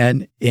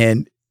 4:10,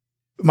 and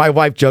my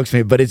wife jokes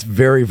me, but it's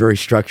very, very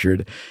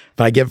structured.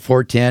 But I get up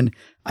 4:10,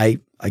 I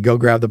go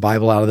grab the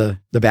Bible out of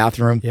the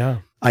bathroom. Yeah.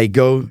 I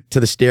go to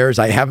the stairs.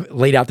 I have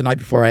laid out the night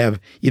before. I have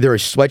either a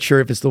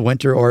sweatshirt if it's the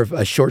winter or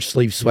a short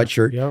sleeve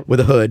sweatshirt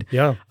with a hood.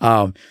 Yeah.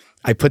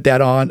 I put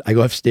that on. I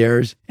go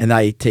upstairs and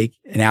I take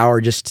an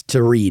hour just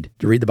to read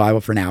the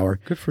Bible for an hour.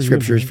 Good for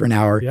Scriptures you, for an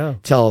hour. Yeah.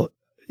 Till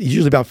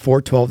usually about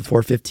 4:12 to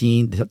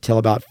 4:15 till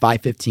about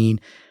 5:15,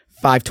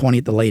 5:20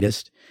 at the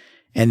latest,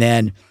 and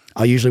then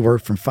I'll usually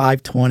work from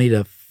 5:20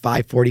 to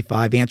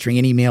 5:45 answering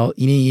any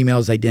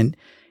emails I didn't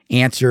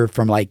answer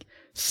from like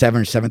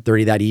 7 or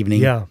 7:30 that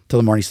evening till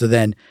the morning. So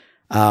then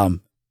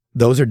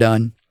those are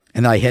done.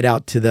 And then I head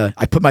out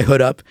I put my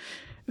hood up.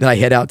 Then I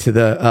head out to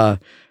the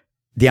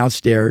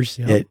downstairs.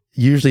 Yeah.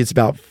 Usually it's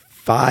about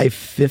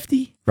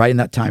 5:50, right in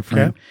that time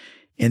frame. Okay.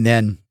 And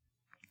then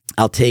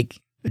I'll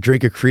take a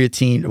drink of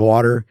creatine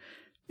water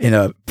and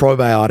a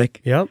probiotic.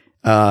 Yep.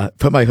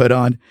 Put my hood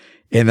on.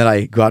 And then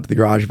I go out to the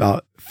garage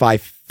about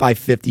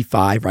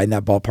 5:55, right in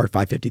that ballpark,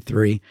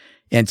 5:53.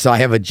 And so I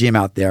have a gym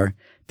out there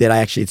that I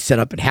actually had set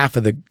up at half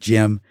of the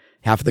gym,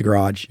 half of the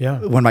garage. Yeah.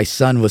 When my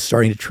son was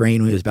starting to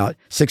train, when he was about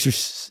sixth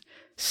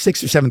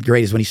or seventh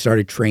grade is when he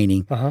started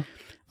training. Uh-huh.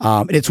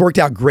 And it's worked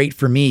out great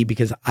for me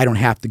because I don't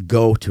have to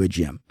go to a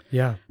gym.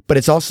 Yeah. But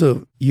it's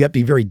also, you have to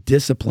be very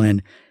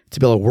disciplined to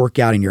be able to work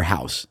out in your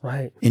house,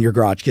 right, in your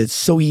garage, because it's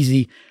so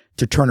easy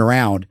to turn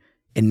around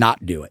and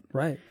not do it.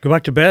 Right. Go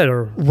back to bed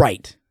or.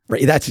 Right.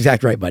 That's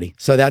exactly right, buddy.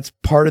 So that's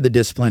part of the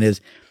discipline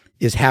is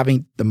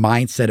having the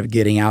mindset of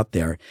getting out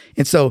there.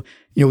 And so,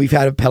 we've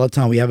had a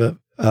Peloton, we have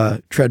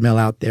a treadmill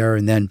out there,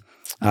 and then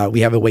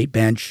we have a weight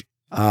bench.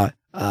 I'm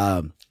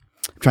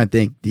trying to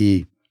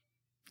think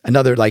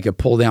another like a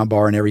pull down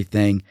bar and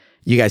everything.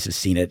 You guys have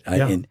seen it,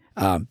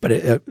 but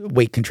a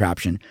weight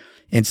contraption.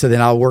 And so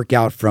then I'll work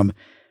out from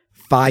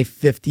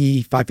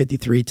 5:50,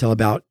 5:53 till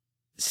about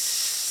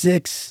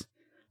 6.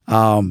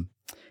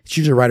 It's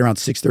usually right around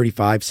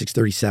 6:35,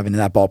 6:37 in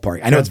that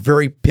ballpark. I know it's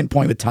very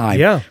pinpoint with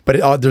time,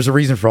 but there's a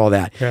reason for all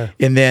that. Yeah.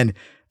 And then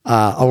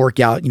I'll work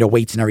out,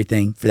 weights and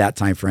everything for that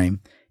time frame.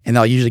 And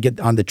I'll usually get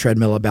on the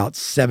treadmill about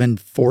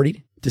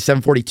 7:40 to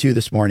 7:42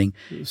 this morning.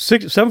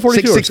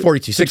 7:42?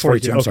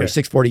 6:42. I'm sorry,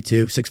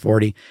 6:42,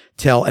 6:40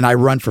 and I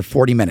run for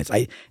 40 minutes.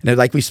 And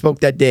like we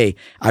spoke that day,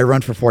 I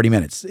run for 40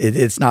 minutes.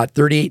 It's not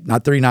 38,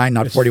 not 39,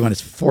 not 41.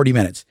 It's 40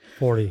 minutes.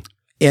 40.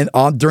 And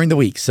during the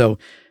week. So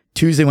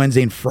Tuesday,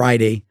 Wednesday, and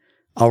Friday,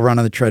 I'll run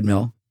on the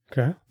treadmill.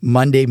 Okay.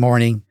 Monday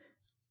morning,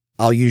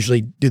 I'll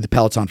usually do the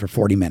Peloton for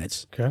 40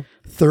 minutes. Okay.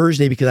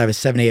 Thursday, because I have a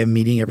 7 a.m.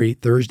 meeting every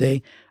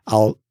Thursday,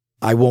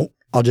 I won't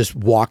I'll just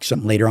walk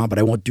something later on, but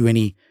I won't do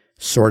any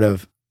sort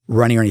of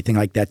running or anything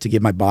like that to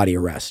give my body a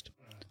rest.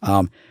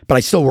 But I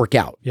still work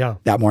out. Yeah.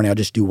 That morning, I'll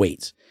just do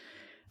weights.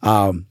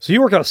 So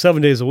you work out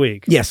 7 days a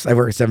week. Yes, I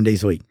work 7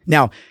 days a week.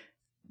 Now,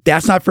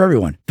 that's not for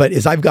everyone, but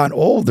as I've gotten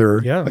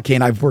older, okay,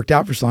 and I've worked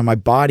out for so long, my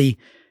body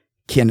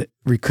can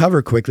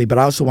recover quickly, but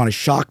I also want to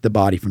shock the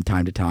body from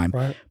time to time.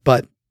 Right.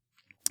 But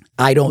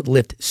I don't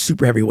lift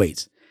super heavy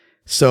weights.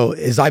 So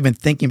as I've been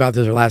thinking about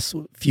this the last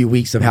few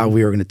weeks of how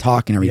we were going to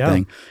talk and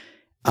everything,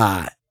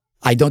 I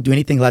don't do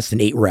anything less than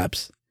 8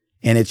 reps.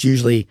 And it's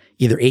usually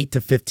either 8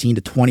 to 15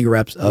 to 20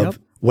 reps of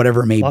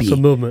whatever it may be. Lots of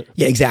movement.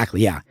 Yeah,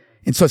 exactly. Yeah.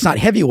 And so it's not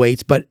heavy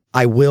weights, but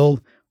I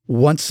will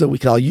once a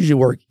week. I'll usually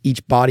work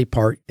each body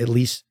part at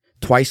least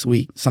twice a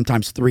week,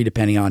 sometimes 3,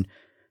 depending on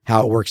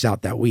how it works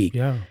out that week.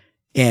 Yeah.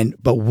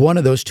 But one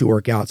of those 2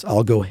 workouts,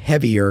 I'll go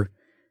heavier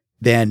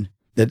than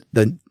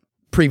the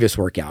previous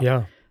workout.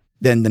 Yeah.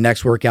 Then the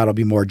next workout will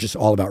be more just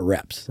all about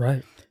reps.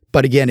 Right.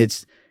 But again,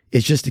 it's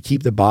just to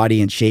keep the body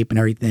in shape and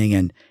everything.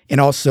 And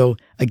also,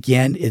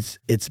 again,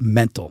 it's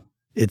mental.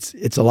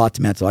 It's a lot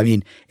to mental. I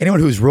mean, anyone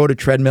who's rode a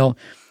treadmill,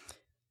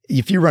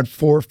 if you run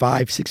 4,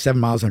 5, 6, 7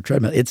 miles on a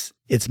treadmill, it's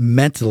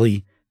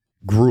mentally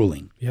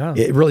grueling. Yeah.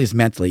 It really is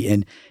mentally.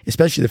 And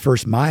especially the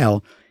first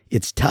mile,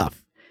 it's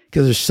tough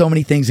because there's so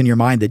many things in your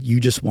mind that you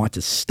just want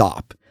to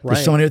stop. Right.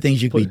 There's so many other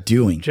things you could be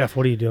doing. Jeff,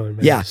 what are you doing,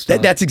 man? Yeah,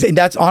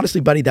 that's honestly,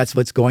 buddy, that's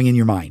what's going in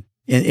your mind.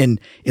 And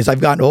as I've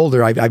gotten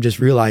older, I've just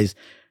realized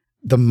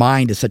the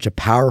mind is such a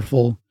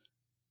powerful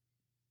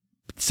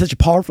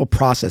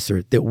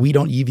processor that we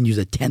don't even use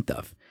a tenth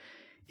of.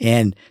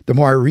 And the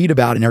more I read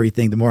about it and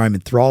everything, the more I'm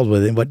enthralled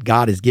with it and what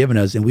God has given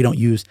us, and we don't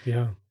use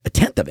a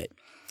tenth of it.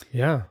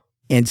 Yeah.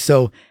 And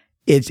so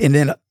and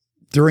then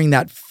during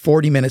that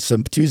 40 minutes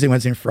of Tuesday,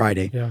 Wednesday, and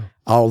Friday,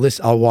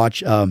 I'll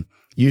watch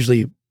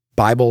usually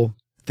Bible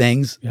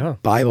things,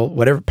 Bible,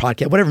 whatever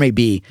podcast, whatever it may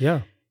be.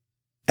 Yeah.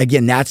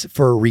 Again, that's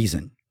for a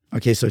reason.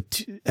 Okay. So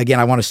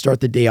again, I want to start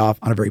the day off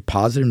on a very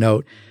positive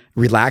note,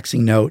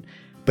 relaxing note,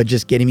 but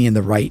just getting me in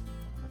the right,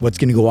 what's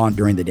going to go on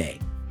during the day.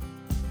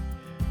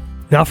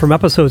 Now from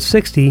episode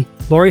 60,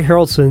 Lori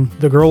Haraldson,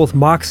 the girl with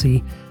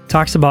Moxie,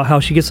 talks about how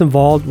she gets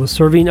involved with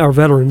serving our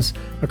veterans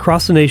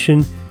across the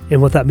nation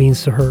and what that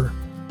means to her.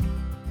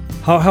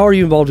 How are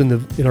you involved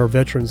in our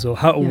veterans though?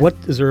 What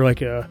is there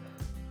like a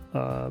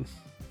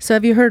So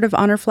have you heard of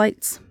honor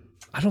flights?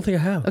 I don't think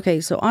I have. Okay,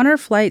 so honor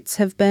flights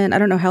have been, I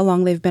don't know how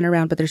long they've been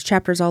around, but there's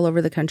chapters all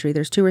over the country.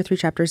 There's 2 or 3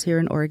 chapters here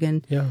in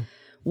Oregon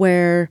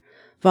where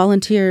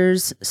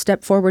volunteers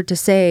step forward to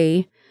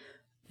say,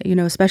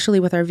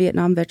 especially with our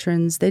Vietnam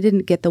veterans, they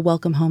didn't get the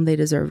welcome home they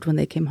deserved when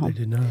they came home. They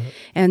did not.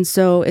 And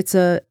so it's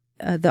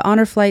the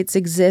honor flights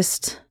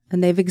exist,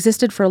 and they've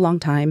existed for a long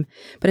time,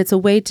 but it's a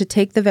way to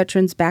take the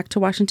veterans back to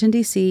Washington,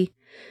 D.C.,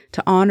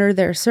 to honor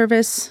their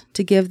service,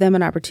 to give them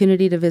an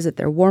opportunity to visit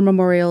their war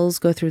memorials,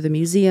 go through the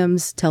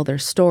museums, tell their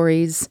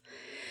stories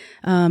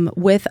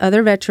with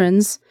other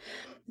veterans.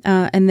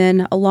 And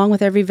then along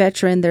with every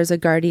veteran, there's a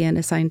guardian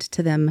assigned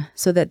to them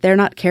so that they're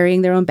not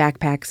carrying their own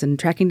backpacks and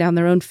tracking down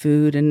their own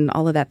food and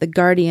all of that. The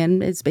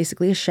guardian is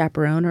basically a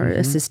chaperone or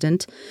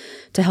assistant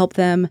to help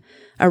them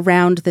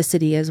around the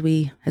city as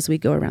we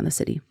go around the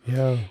city.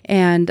 Yeah.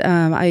 And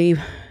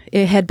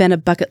it had been a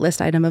bucket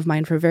list item of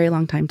mine for a very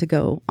long time to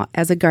go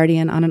as a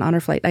guardian on an honor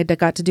flight. I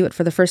got to do it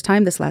for the first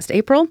time this last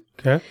April.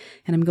 Okay.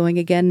 And I'm going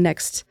again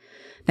next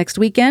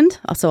weekend.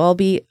 So I'll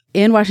be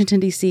in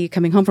Washington, D.C.,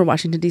 coming home from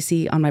Washington,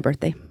 D.C. on my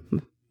birthday.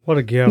 What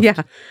a gift.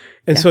 Yeah.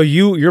 And so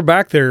you're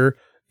back there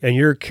and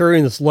you're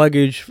carrying this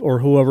luggage or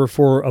whoever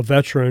for a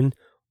veteran,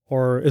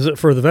 or is it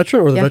for the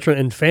veteran or the veteran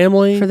and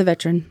family? For the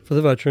veteran. For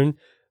the veteran.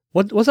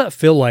 What's that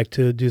feel like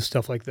to do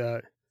stuff like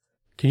that?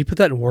 Can you put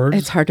that in words?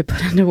 It's hard to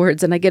put into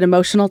words, and I get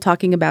emotional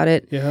talking about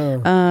it.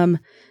 Yeah.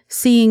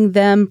 Seeing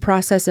them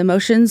process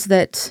emotions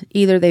that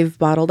either they've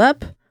bottled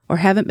up or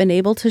haven't been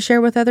able to share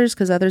with others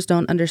because others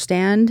don't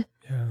understand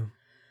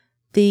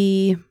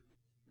the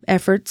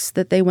efforts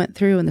that they went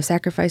through and the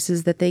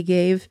sacrifices that they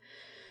gave.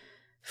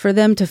 For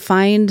them to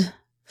find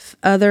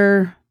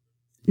other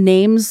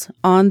names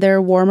on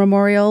their war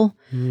memorial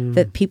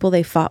that people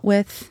they fought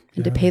with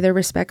and to pay their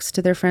respects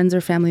to their friends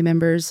or family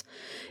members,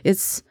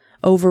 it's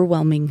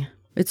overwhelming.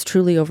 It's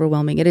truly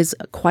overwhelming. It is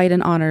quite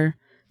an honor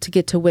to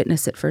get to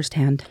witness it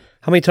firsthand.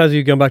 How many times have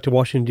you gone back to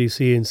Washington,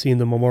 D.C. and seen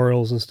the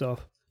memorials and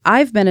stuff?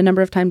 I've been a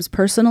number of times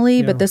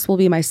personally, but this will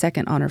be my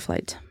second honor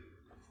flight.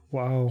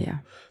 Wow. Yeah.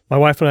 My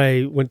wife and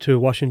I went to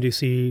Washington,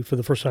 D.C. for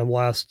the first time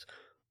last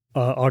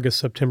August,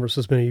 September, so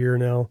it's been a year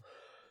now,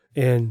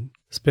 and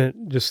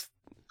spent just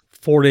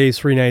 4 days,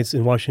 3 nights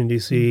in Washington,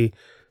 D.C.,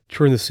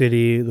 touring the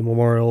city, the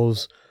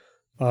memorials.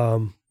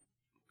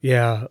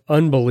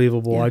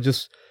 Unbelievable. Yeah. I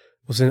just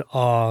was in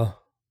awe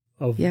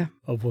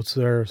of what's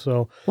there.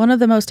 So one of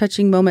the most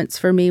touching moments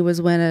for me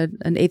was when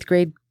an 8th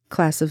grade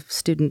class of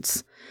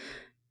students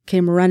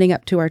came running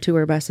up to our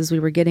tour bus as we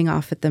were getting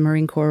off at the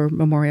Marine Corps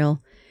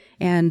Memorial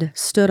and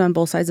stood on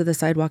both sides of the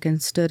sidewalk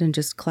and stood and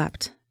just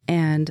clapped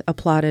and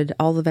applauded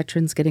all the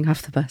veterans getting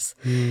off the bus.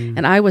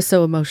 And I was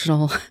so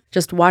emotional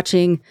just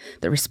watching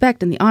the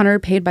respect and the honor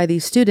paid by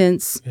these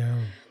students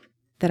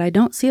that I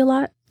don't see a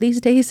lot these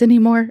days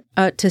anymore.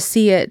 To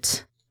see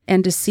it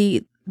and to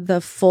see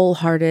the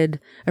full-hearted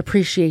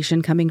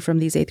appreciation coming from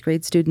these 8th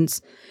grade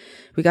students.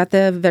 We got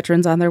the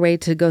veterans on their way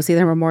to go see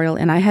their memorial,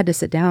 and I had to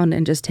sit down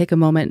and just take a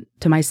moment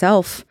to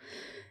myself.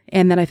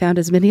 And then I found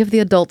as many of the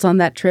adults on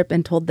that trip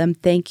and told them,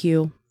 thank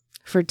you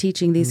for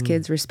teaching these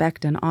kids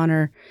respect and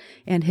honor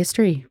and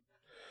history.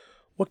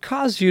 What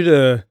caused you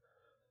to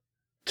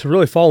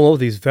really fall in love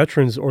with these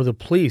veterans or the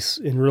police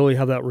and really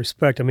have that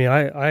respect? I mean,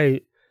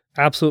 I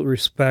absolutely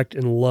respect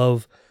and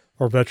love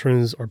our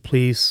veterans, our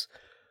police.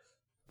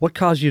 What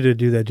caused you to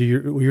do that?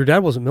 Your dad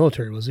wasn't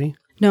military, was he?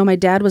 No, my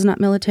dad was not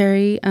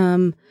military.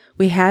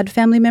 We had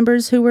family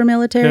members who were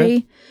military.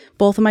 Okay.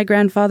 Both of my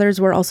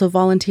grandfathers were also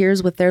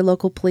volunteers with their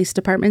local police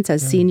departments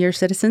as senior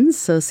citizens,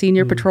 so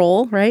senior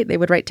patrol, right? They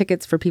would write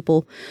tickets for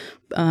people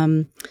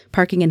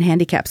parking in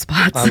handicap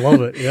spots. I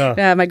love it,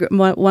 yeah.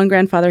 My one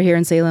grandfather here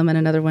in Salem and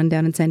another one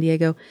down in San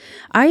Diego.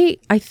 I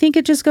think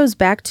it just goes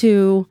back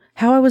to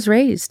how I was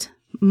raised.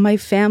 My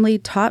family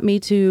taught me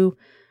to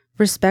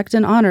respect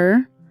and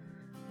honor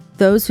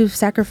those who've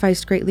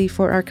sacrificed greatly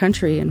for our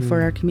country and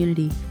for our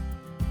community.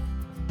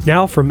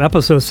 Now from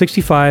episode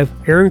 65,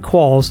 Aaron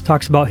Qualls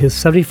talks about his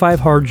 75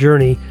 hard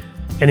journey,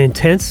 an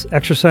intense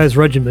exercise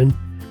regimen,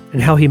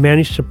 and how he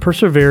managed to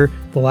persevere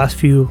the last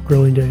few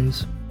grueling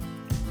days.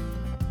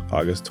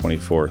 August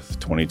 24th,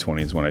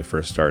 2020 is when I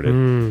first started.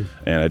 And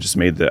I just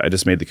made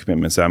the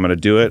commitment. So I'm going to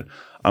do it.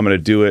 I'm going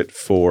to do it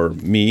for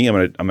me. I'm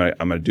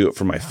going to do it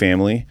for my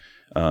family,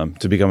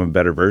 to become a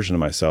better version of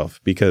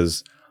myself,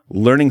 because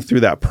learning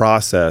through that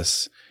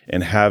process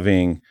and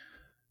having,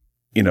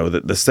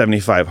 the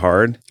 75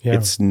 hard,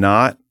 it's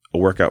not a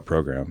workout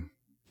program.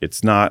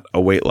 It's not a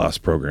weight loss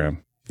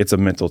program. It's a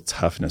mental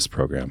toughness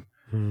program.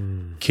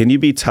 Can you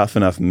be tough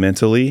enough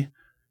mentally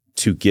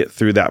to get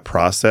through that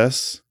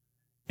process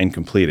and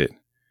complete it?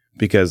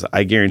 Because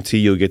I guarantee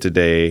you'll get to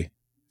day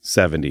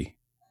 70.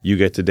 You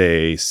get to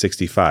day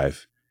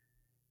 65.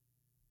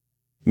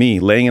 Me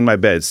laying in my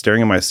bed,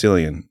 staring at my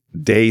ceiling,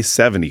 day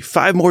 70,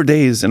 5 more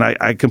days, and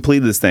I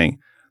completed this thing.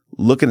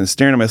 Looking and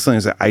staring at my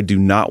ceiling, I do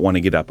not want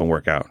to get up and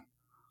work out.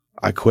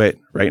 I quit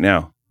right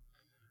now.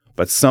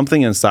 But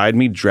something inside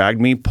me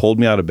dragged me, pulled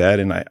me out of bed,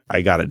 and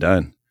I got it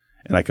done.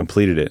 And I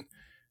completed it.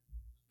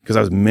 Because I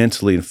was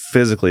mentally and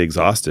physically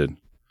exhausted.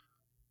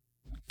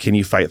 Can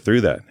you fight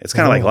through that? It's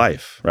kind of like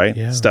life, right?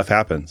 Yeah. Stuff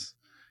happens.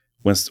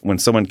 When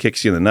someone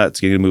kicks you in the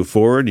nuts, you're going to move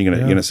forward, you're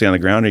going to stay on the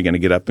ground, or you're going to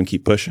get up and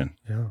keep pushing.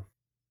 Yeah.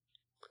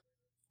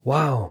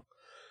 Wow.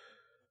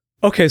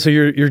 Okay, so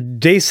your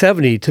day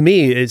 70, to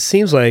me, it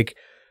seems like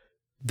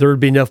there would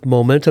be enough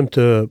momentum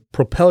to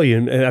propel you.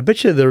 And I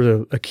bet you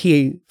there's a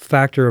key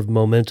factor of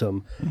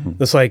momentum.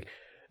 Mm-hmm. It's like,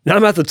 now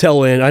I'm at the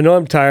tail end. I know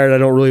I'm tired. I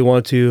don't really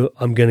want to.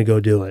 I'm going to go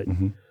do it.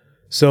 Mm-hmm.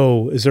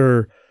 So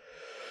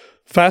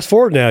fast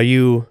forward now,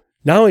 you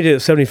not only did it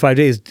 75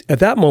 days, at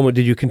that moment,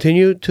 did you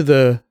continue to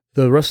the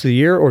rest of the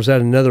year, or is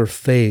that another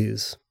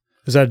phase?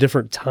 Is that a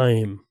different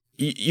time?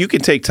 You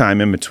can take time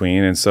in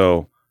between. And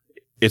so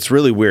it's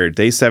really weird.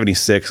 Day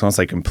 76, once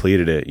I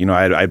completed it,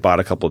 I bought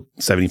a couple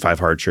 75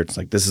 hard shirts.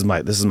 Like, this is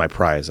my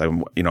prize.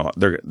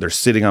 They're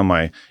sitting in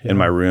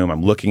my room.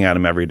 I'm looking at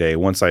them every day.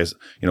 Once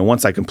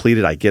I complete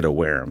it, I get to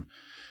wear them.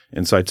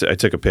 And so I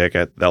took a pic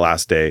at the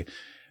last day.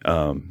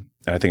 And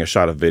I think I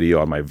shot a video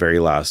on my very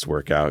last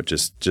workout,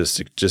 just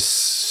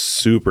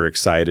super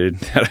excited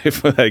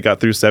that I got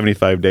through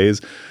 75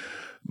 days.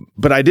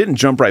 But I didn't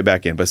jump right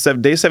back in. But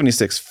day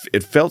 76,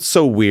 it felt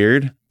so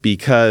weird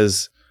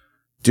because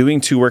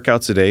doing 2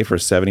 workouts a day for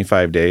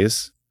 75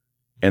 days,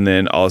 and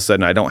then all of a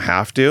sudden I don't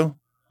have to.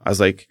 I was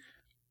like,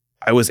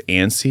 I was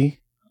antsy.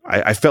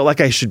 I felt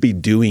like I should be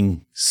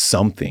doing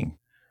something.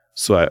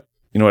 So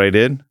you know what I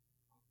did?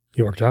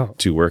 You worked out.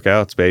 2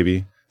 workouts,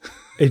 baby.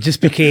 It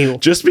just became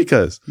just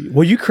because.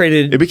 Well, you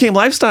created it became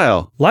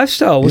lifestyle.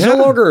 Lifestyle was no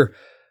longer.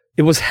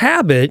 It was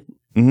habit,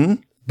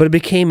 but it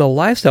became a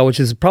lifestyle, which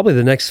is probably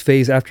the next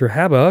phase after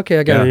habit. Okay,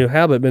 I got a new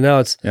habit, but now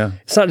it's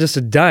not just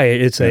a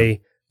diet; it's a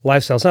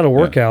lifestyle. It's not a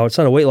workout. It's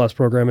not a weight loss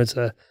program. It's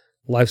a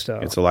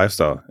lifestyle. It's a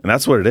lifestyle, and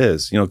that's what it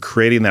is.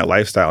 Creating that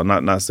lifestyle,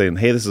 not saying,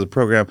 "Hey, this is a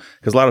program,"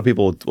 because a lot of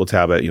people will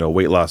tab it.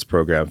 Weight loss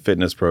program,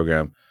 fitness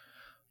program,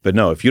 but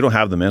no, if you don't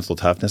have the mental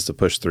toughness to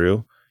push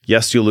through.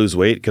 Yes, you'll lose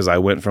weight, because I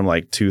went from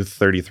like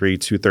 233,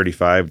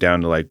 235 down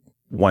to like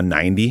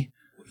 190.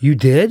 You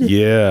did?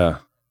 Yeah.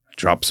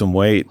 Dropped some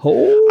weight.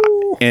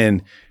 Oh.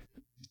 And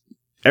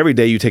every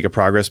day you take a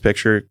progress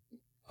picture.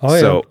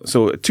 Oh,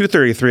 so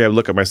 233, I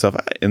look at myself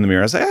in the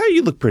mirror. I say,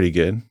 you look pretty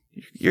good.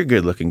 You're a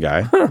good looking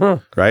guy.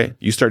 Right?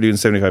 You start doing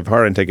 75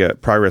 hard and take a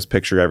progress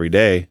picture every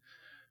day.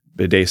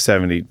 By day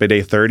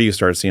 30, you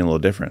start seeing a little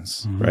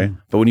difference. Right?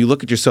 But when you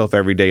look at yourself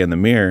every day in the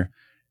mirror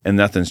and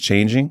nothing's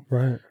changing.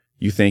 Right.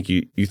 You think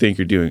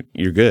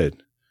you're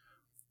good.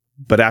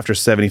 But after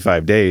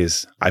 75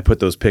 days, I put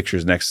those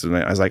pictures next to me.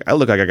 I was like, I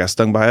look like I got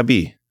stung by a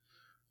bee.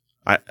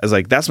 I was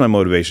like, that's my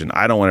motivation.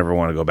 I don't ever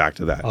want to go back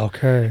to that.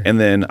 Okay. And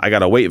then I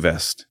got a weight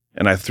vest.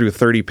 and I threw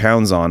 30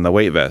 pounds on the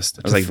weight vest.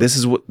 I was like, this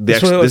is what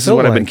That's what it this is felt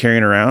what I've been like.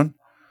 carrying around.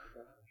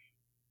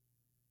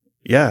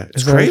 Yeah,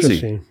 it's Isn't that crazy.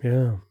 interesting?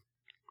 Yeah.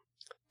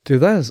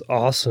 Dude, that is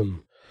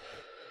awesome.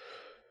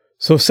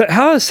 So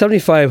how has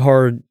 75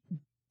 Hard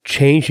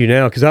changed you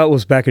now? Because that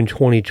was back in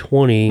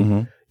 2020.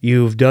 Mhm.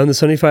 You've done the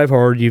 75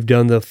 Hard. You've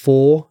done the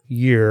full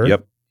year.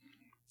 Yep.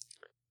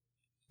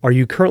 Are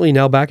you currently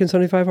now back in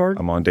 75 Hard?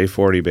 I'm on day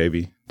 40,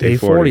 baby. Day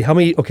 40. How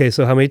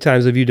many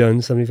times have you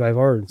done 75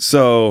 Hard?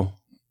 So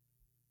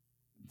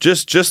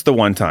just the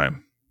one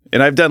time.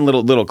 And I've done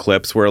little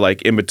clips where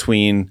like in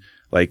between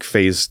like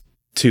phase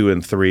 2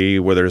 and 3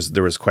 where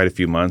there was quite a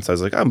few months. I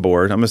was like, I'm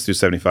bored. I'm going to do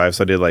 75.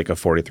 So I did like a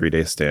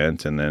 43-day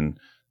stint and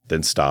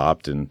then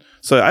stopped. And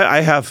so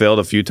I have failed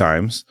a few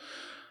times.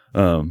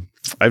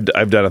 I've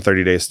done a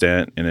 30-day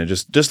stint and it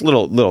just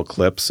little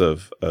clips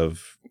of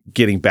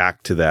getting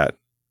back to that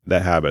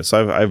habit.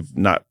 So I've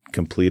not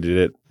completed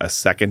it a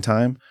second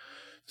time.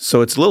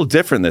 So it's a little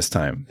different this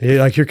time. Yeah,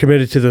 like you're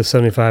committed to the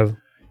 75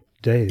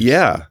 days.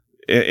 Yeah.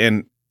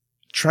 And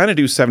trying to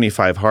do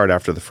 75 hard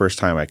after the first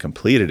time I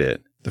completed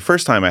it. The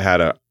first time I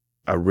had I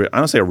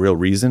don't say a real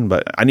reason,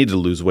 but I needed to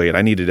lose weight.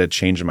 I needed a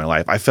change in my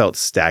life. I felt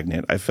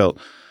stagnant. I felt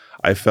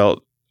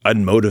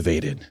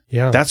unmotivated.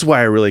 Yeah. That's why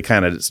I really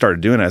kind of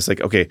started doing it. I was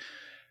like, okay,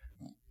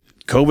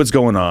 COVID's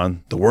going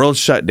on. The world's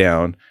shut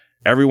down.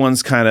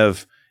 Everyone's kind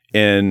of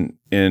in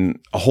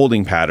a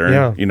holding pattern,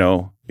 Yeah.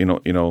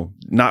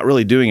 Not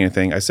really doing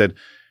anything. I said,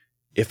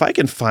 if I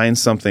can find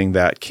something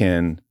that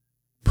can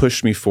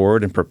push me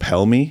forward and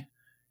propel me,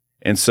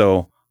 and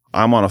so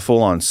I'm on a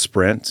full-on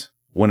sprint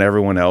when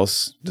everyone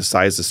else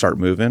decides to start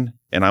moving,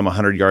 and I'm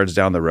 100 yards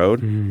down the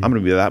road, I'm going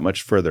to be that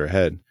much further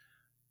ahead,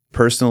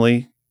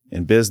 personally,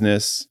 in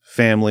business,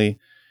 family,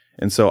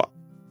 and so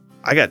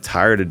I got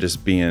tired of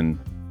just being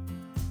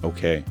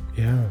okay.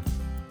 Yeah.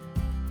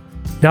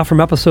 Now from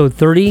episode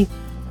 30,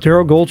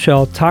 Daryl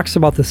Goldshell talks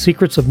about the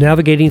secrets of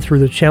navigating through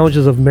the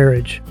challenges of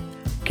marriage,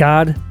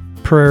 God,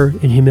 prayer,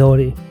 and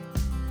humility.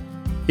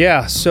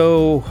 Yeah,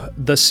 so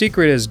the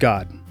secret is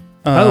God.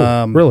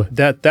 Really?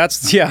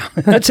 That's yeah.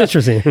 That's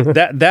interesting.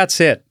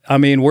 That's it. I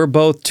mean, we're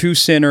both two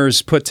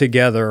sinners put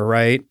together,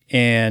 right?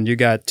 And you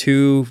got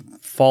two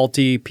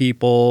faulty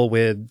people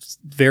with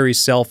very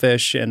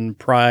selfish and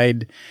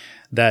pride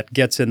that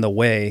gets in the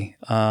way.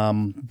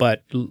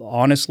 But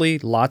honestly,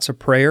 lots of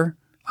prayer.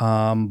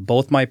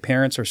 Both my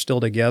parents are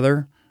still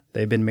together.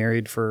 They've been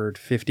married for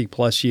 50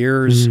 plus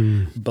years.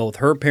 Both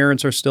her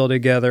parents are still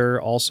together,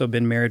 also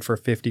been married for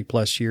 50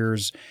 plus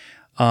years.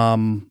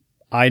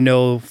 I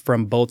know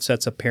from both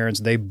sets of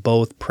parents, they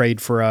both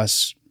prayed for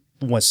us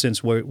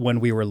when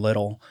we were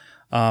little.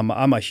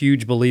 I'm a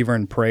huge believer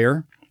in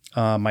prayer.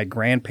 My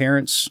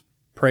grandparents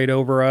prayed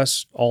over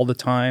us all the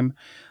time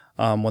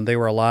when they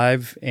were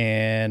alive.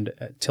 And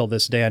till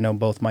this day, I know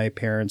both my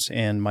parents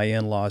and my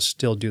in-laws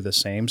still do the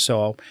same.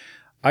 So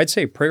I'd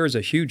say prayer is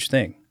a huge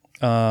thing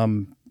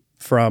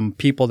from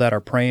people that are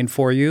praying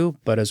for you,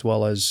 but as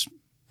well as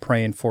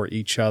praying for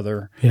each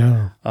other.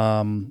 Yeah.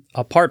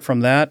 Apart from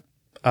that,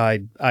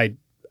 I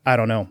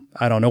don't know.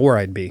 I don't know where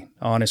I'd be,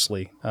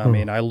 honestly. I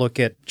mean, I look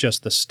at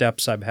just the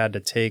steps I've had to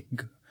take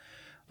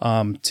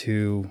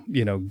to,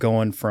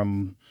 going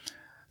from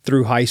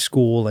through high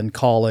school and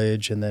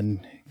college and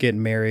then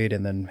getting married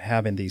and then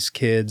having these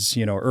kids,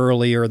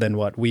 earlier than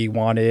what we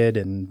wanted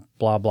and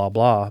blah, blah,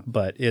 blah.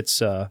 But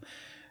it's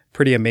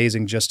pretty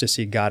amazing just to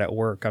see God at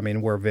work. I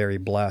mean, we're very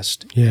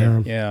blessed.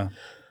 Yeah. Yeah.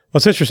 Well,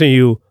 it's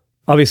interesting.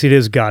 Obviously it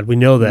is God. We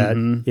know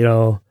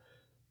that,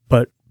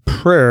 but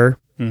prayer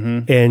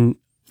and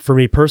for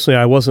me personally,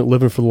 I wasn't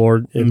living for the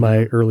Lord in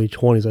my early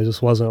 20s. I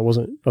just wasn't.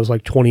 I was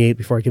like 28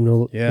 before I came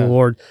to the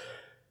Lord.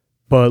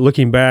 But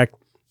looking back,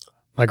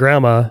 my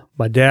grandma,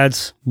 my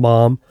dad's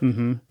mom,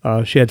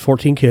 she had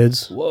 14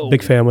 kids,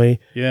 big family.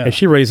 Yeah. And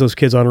she raised those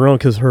kids on her own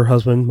because her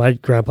husband, my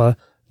grandpa,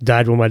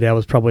 died when my dad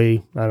was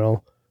probably, I don't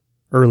know,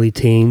 early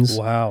teens.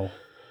 Wow.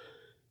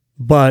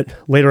 But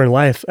later in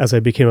life, as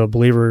I became a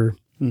believer,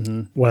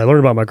 when I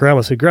learned about my grandma,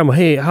 I said, Grandma,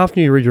 hey, how often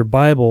do you read your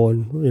Bible?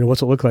 And,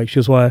 what's it look like? She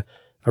goes, well,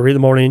 I read in the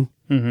morning,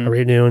 I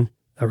read at noon,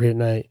 I read at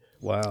night.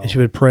 Wow. And she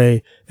would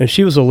pray. And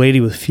she was a lady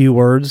with few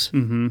words,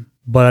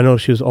 but I know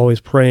she was always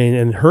praying.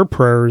 And her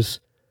prayers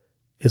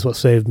is what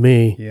saved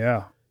me.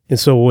 Yeah. And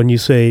so when you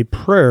say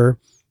prayer,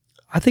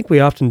 I think we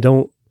often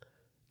don't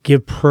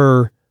give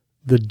prayer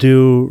the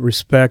due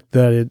respect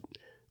that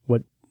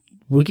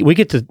we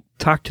get to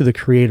talk to the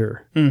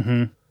Creator.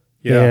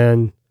 Yeah.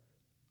 And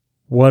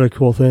what a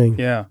cool thing.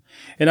 Yeah.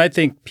 And I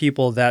think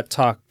people that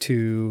talk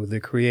to the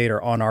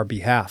Creator on our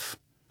behalf,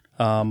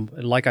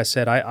 like I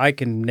said, I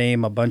can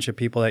name a bunch of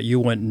people that you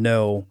wouldn't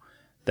know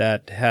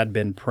that had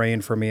been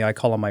praying for me. I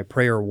call them my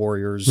prayer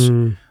warriors.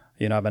 I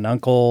have an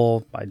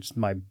uncle,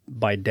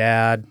 my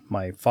dad,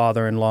 my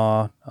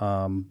father-in-law,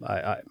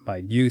 my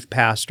youth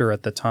pastor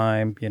at the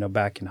time,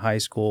 back in high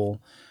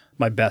school,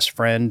 my best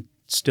friend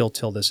still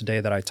till this day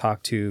that I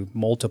talk to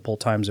multiple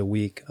times a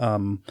week.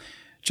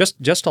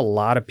 Just a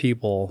lot of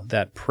people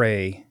that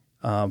pray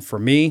for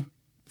me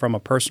from a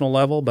personal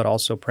level, but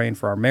also praying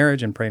for our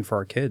marriage and praying for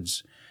our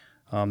kids.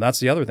 That's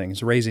the other thing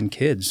is raising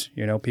kids.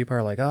 You know, people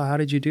are like, oh, how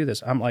did you do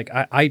this? I'm like,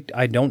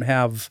 I don't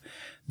have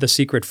the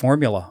secret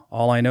formula.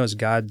 All I know is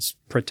God's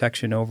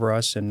protection over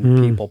us and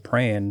people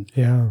praying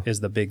is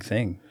the big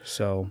thing.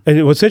 So,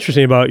 and what's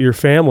interesting about your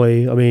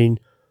family, I mean,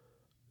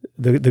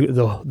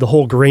 the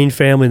whole Grain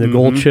family, the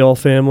Goldchill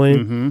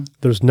family,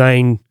 there's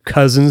 9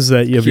 cousins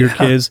that you have your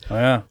kids.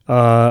 Yeah.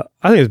 I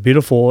think it's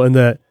beautiful in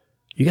that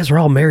you guys are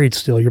all married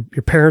still. Your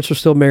parents are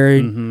still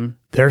married.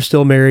 They're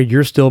still married.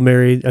 You're still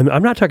married. And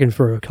I'm not talking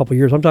for a couple of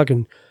years. I'm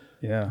talking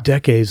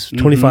decades,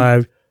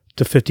 25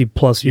 to 50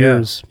 plus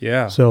years.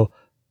 Yeah. So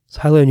it's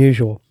highly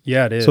unusual.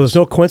 Yeah, it is. So there's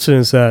no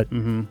coincidence that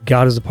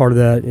God is a part of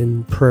that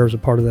and prayer is a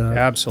part of that.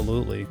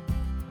 Absolutely.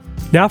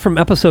 Now from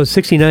episode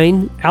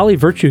 69, Allie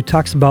Virtue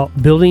talks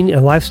about building a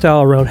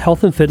lifestyle around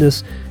health and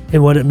fitness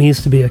and what it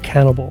means to be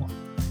accountable.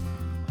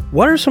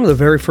 What are some of the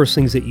very first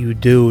things that you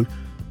do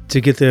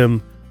to get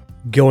them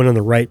going on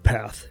the right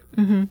path?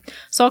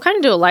 So I'll kind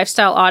of do a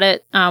lifestyle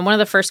audit. One of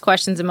the first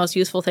questions and most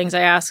useful things I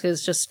ask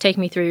is just take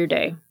me through your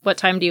day. What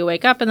time do you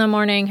wake up in the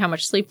morning? How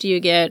much sleep do you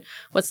get?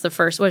 What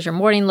does your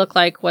morning look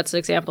like? What's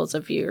examples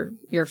of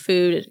your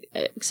food,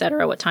 et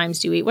cetera? What times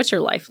do you eat? What's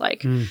your life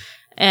like?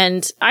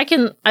 And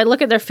I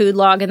look at their food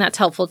log, and that's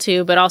helpful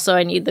too, but also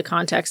I need the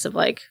context of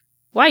like,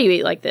 why you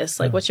eat like this?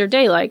 Like, what's your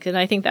day like? And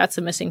I think that's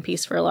a missing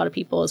piece for a lot of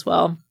people as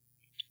well.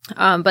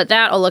 But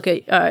that I'll look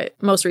at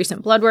most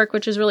recent blood work,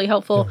 which is really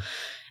helpful.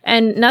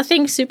 And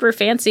nothing super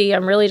fancy.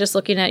 I'm really just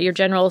looking at your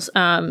general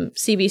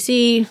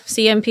CBC,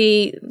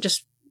 CMP,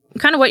 just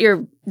kind of what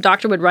your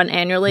doctor would run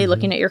annually,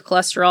 looking at your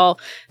cholesterol,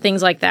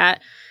 things like that.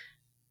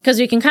 Because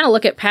you can kind of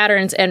look at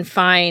patterns and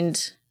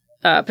find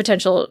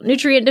potential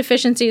nutrient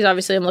deficiencies.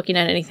 Obviously, I'm looking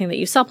at anything that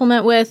you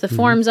supplement with, the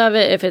forms of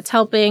it, if it's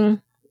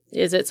helping.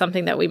 Is it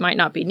something that we might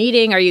not be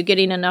needing? Are you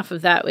getting enough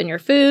of that in your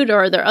food?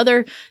 Or are there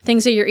other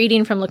things that you're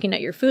eating from looking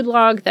at your food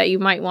log that you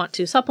might want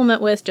to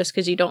supplement with just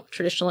because you don't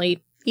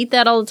traditionally eat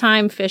that all the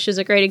time? Fish is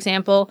a great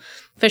example.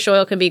 Fish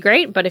oil can be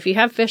great, but if you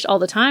have fish all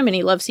the time and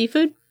you love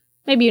seafood,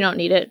 maybe you don't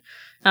need it.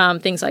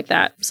 Things like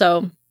that.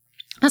 So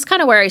that's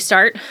kind of where I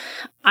start.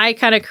 I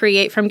kind of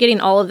create from getting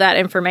all of that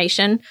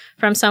information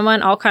from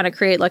someone. I'll kind of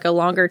create like a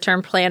longer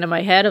term plan in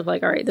my head of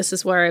like, all right, this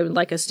is where I would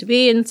like us to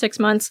be in 6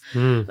 months.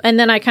 And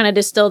then I kind of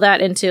distill that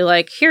into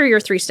like, here are your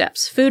 3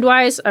 steps. Food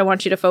wise, I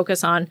want you to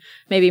focus on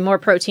maybe more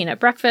protein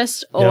at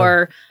breakfast,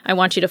 or I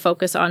want you to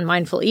focus on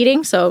mindful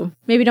eating. So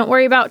maybe don't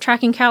worry about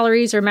tracking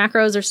calories or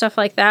macros or stuff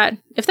like that.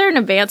 If they're an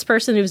advanced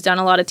person who's done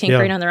a lot of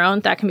tinkering on their own,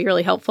 that can be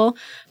really helpful.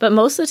 But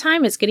most of the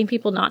time it's getting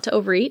people not to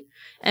overeat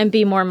and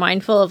be more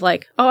mindful of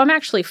like, oh, I'm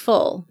actually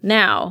full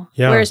now.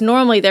 Whereas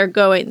normally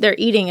they're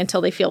eating until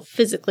they feel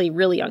physically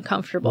really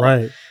uncomfortable.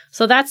 Right.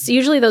 So that's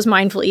usually those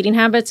mindful eating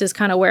habits is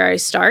kind of where I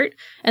start.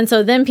 And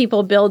so then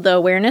people build the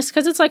awareness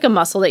because it's like a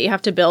muscle that you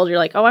have to build. You're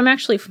like, oh, I'm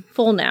actually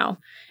full now.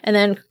 And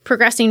then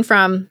progressing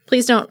from,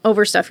 please don't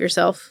overstuff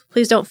yourself.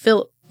 Please don't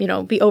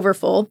be over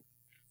full.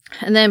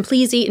 And then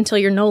please eat until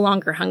you're no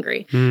longer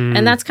hungry.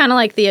 And that's kind of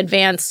like the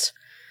advanced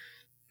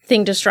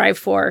thing to strive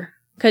for.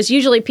 Because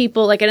usually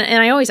people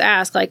and I always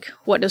ask, like,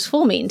 what does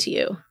full mean to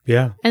you?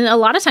 Yeah. And a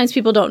lot of times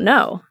people don't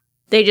know.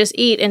 They just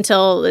eat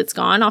until it's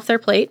gone off their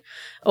plate.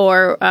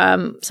 Or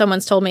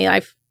someone's told me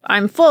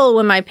I'm full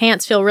when my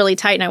pants feel really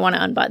tight and I want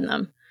to unbutton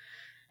them.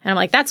 And I'm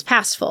like, that's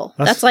past full.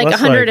 That's like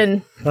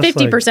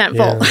 150%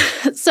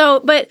 full.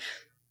 So, but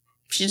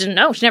she didn't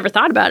know. She never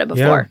thought about it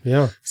before.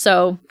 Yeah.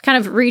 So kind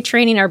of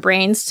retraining our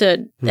brains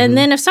to, and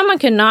then if someone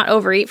can not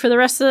overeat for the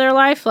rest of their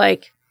life,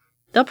 like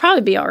they'll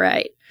probably be all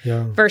right.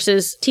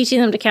 Versus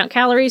teaching them to count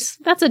calories.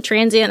 That's a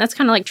transient. That's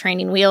kind of like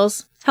training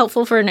wheels. It's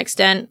helpful for an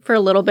extent, for a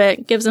little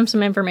bit, gives them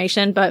some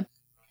information. But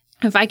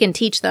if I can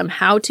teach them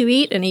how to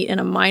eat and eat in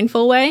a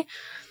mindful way,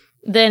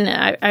 then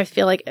I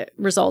feel like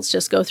results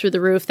just go through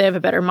the roof. They have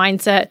a better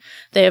mindset.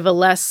 They have a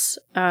less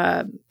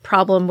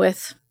problem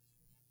with,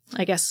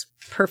 I guess,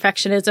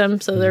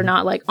 perfectionism. So they're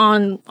not like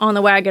on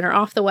the wagon or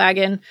off the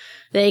wagon.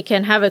 They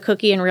can have a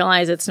cookie and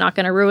realize it's not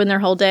going to ruin their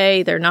whole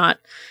day. They're not,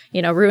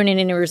 ruining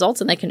any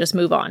results, and they can just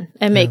move on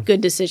and make good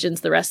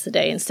decisions the rest of the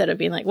day instead of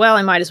being like, well,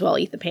 I might as well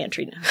eat the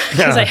pantry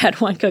because I had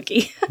one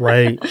cookie.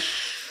 Right.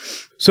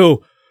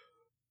 So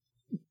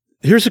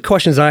here's the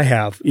questions I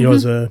have,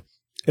 as a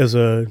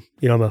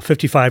I'm a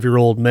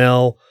 55-year-old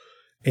male,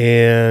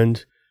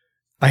 and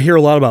I hear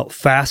a lot about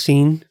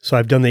fasting. So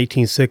I've done the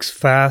 18-6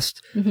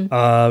 fast,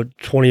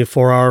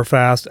 24-hour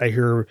fast. I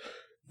hear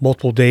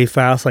multiple day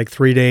fast, like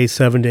 3 days,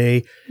 7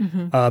 day.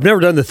 I've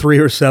never done the 3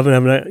 or 7. I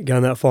haven't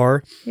gone that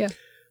far. Yeah.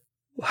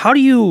 How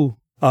do you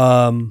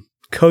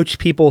coach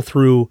people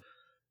through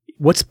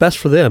what's best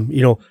for them?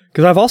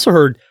 Because I've also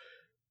heard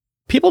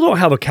people don't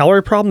have a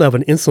calorie problem; they have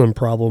an insulin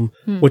problem,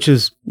 which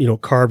is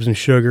carbs and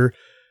sugar.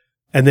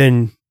 And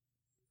then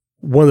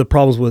one of the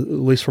problems with, at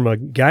least from a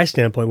guy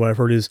standpoint, what I've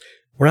heard is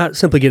we're not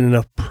simply getting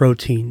enough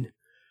protein.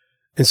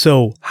 And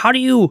so how do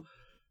you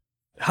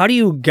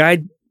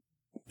guide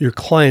your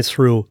clients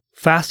through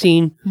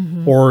fasting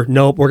or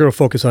nope, we're going to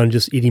focus on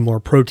just eating more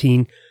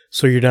protein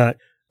so you're not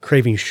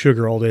craving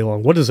sugar all day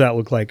long? What does that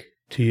look like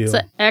to you? It's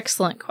an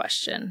excellent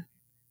question.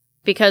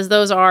 because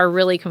those are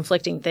really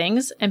conflicting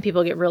things and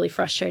people get really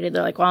frustrated.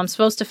 They're like, well, I'm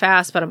supposed to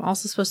fast, but I'm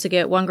also supposed to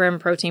get 1 gram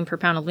of protein per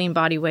pound of lean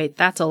body weight.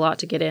 That's a lot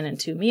to get in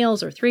 2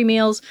 meals or 3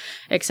 meals,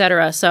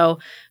 etc. So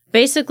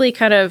basically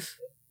kind of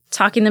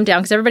talking them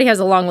down, because everybody has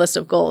a long list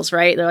of goals,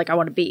 right? They're like, I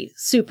want to be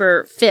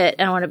super fit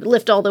and I want to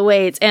lift all the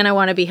weights and I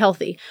want to be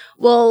healthy.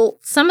 Well,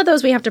 some of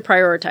those we have to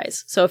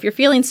prioritize. So if you're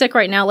feeling sick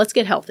right now, let's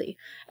get healthy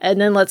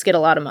and then let's get a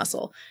lot of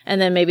muscle. And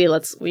then maybe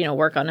let's,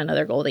 work on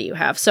another goal that you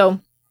have.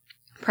 So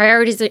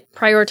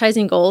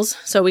prioritizing goals.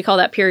 So we call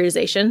that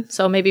periodization.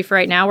 So maybe for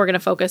right now, we're going to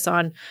focus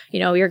on,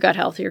 your gut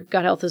health. Your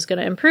gut health is going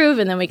to improve,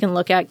 and then we can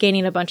look at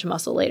gaining a bunch of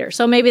muscle later.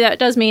 So maybe that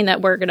does mean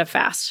that we're going to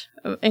fast,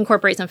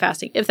 incorporate some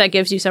fasting, if that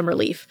gives you some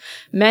relief.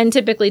 Men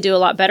typically do a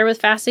lot better with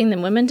fasting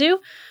than women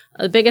do.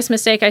 The biggest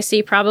mistake I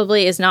see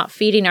probably is not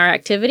feeding our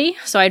activity.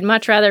 So I'd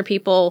much rather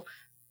people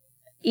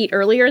eat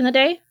earlier in the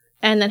day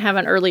and then have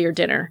an earlier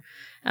dinner.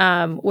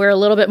 We're a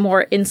little bit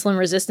more insulin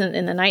resistant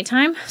in the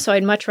nighttime. So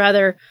I'd much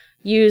rather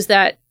use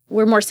that.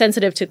 We're more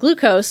sensitive to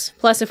glucose.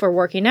 Plus, if we're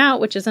working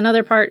out, which is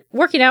another part,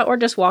 working out or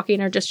just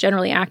walking or just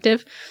generally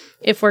active,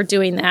 if we're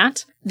doing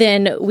that,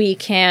 then we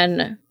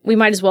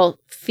might as well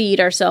feed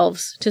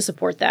ourselves to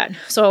support that.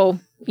 So,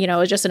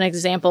 just an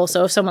example.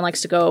 So if someone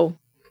likes to go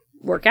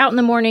work out in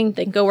the morning,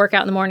 they can go work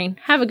out in the morning,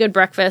 have a good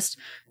breakfast,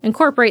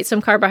 incorporate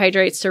some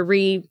carbohydrates to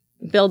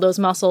rebuild those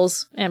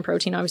muscles and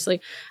protein,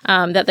 obviously,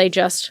 that they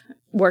just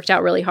worked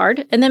out really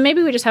hard. And then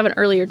maybe we just have an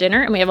earlier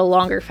dinner and we have a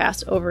longer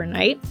fast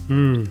overnight.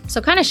 So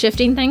kind of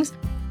shifting things.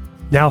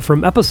 Now,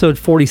 from episode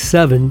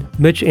 47,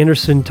 Mitch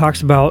Anderson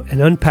talks about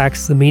and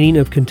unpacks the meaning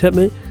of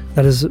contentment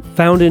that is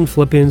found in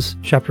Philippians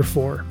chapter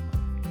 4.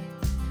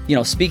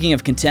 Speaking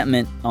of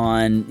contentment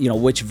on,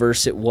 which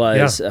verse it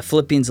was,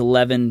 Philippians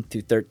 11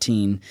 through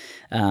 13.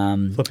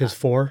 Philippians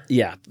 4?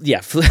 Yeah.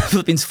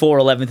 Philippians 4,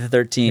 11 through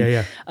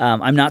 13.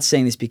 I'm not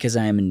saying this because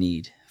I am in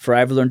need, for I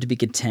have learned to be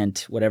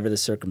content, whatever the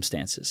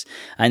circumstances.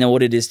 I know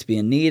what it is to be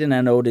in need, and I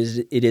know what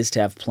it is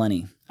to have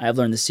plenty. I have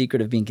learned the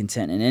secret of being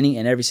content in any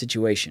and every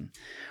situation,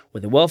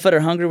 whether well-fed or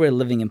hungry, whether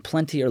living in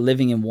plenty or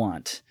living in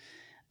want.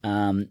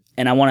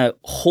 And I want to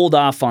hold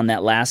off on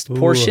that last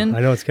portion. I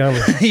know it's coming.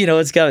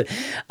 It's coming.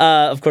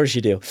 Of course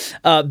you do.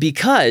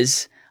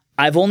 Because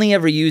I've only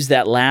ever used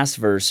that last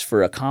verse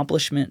for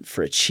accomplishment,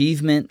 for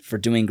achievement, for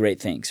doing great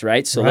things,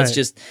 right? So let's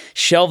just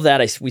shelve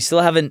that. We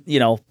still haven't,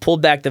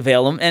 pulled back the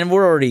veil, and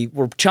we're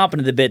chomping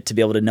at the bit to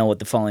be able to know what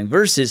the following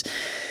verse is.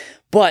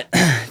 But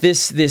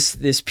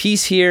this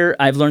piece here,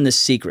 I've learned this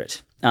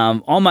secret.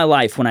 All my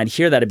life, when I'd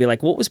hear that, I'd be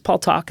like, what was Paul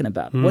talking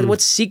about?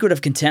 What secret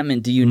of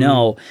contentment do you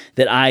know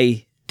that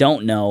I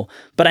don't know?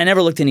 But I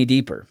never looked any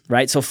deeper,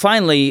 right? So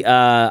finally,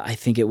 I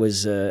think it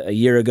was a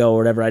year ago or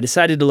whatever, I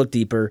decided to look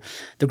deeper.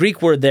 The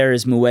Greek word there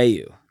is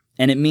mueu,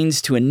 and it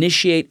means to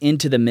initiate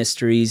into the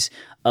mysteries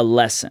a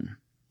lesson,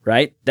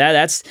 right?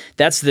 That's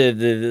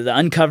the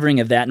uncovering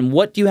of that. And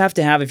what do you have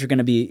to have if you're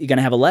going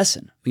to have a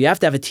lesson? You have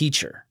to have a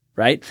teacher,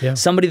 right? Yeah.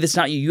 Somebody that's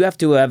not you. You have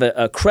to have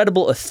a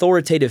credible,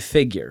 authoritative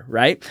figure,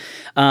 right?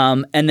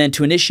 And then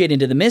to initiate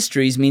into the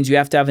mysteries means you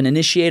have to have an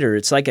initiator.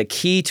 It's like a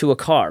key to a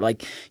car.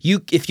 Like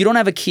if you don't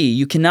have a key,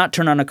 you cannot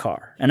turn on a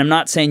car. And I'm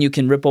not saying you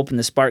can rip open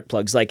the spark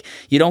plugs. Like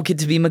you don't get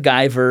to be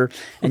MacGyver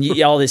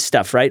and all this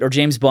stuff, right? Or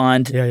James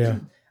Bond. Yeah.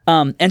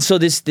 And so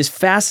this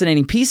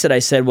fascinating piece that I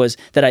said was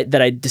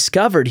that I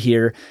discovered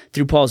here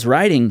through Paul's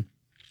writing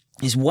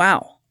is,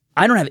 wow,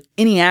 I don't have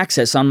any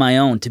access on my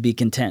own to be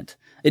content.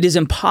 It is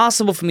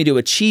impossible for me to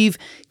achieve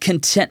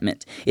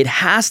contentment. It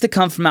has to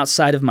come from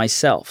outside of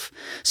myself.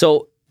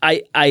 So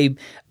I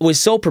was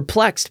so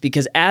perplexed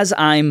because as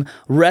I'm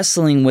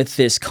wrestling with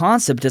this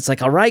concept, it's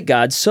like, all right,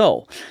 God,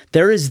 so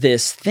there is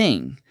this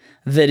thing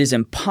that is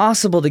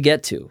impossible to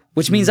get to,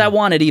 which means I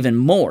want it even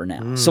more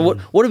now. So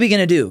what are we going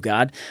to do,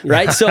 God?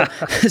 Right?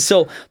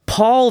 So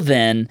Paul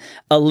then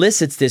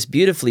elicits this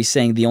beautifully,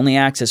 saying the only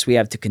access we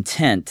have to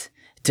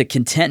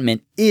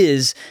contentment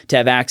is to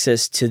have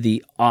access to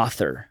the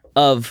author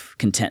of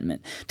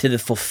contentment, to the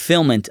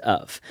fulfillment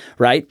of,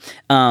 right?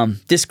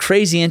 This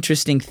crazy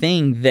interesting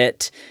thing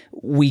that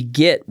we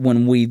get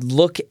when we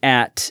look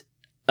at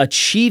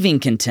achieving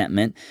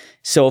contentment.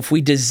 So if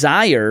we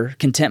desire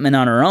contentment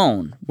on our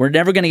own, we're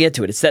never going to get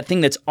to it. It's that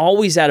thing that's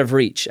always out of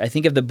reach. I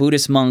think of the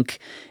Buddhist monk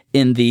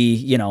in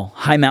the,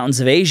 high mountains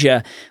of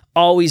Asia,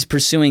 always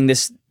pursuing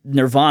this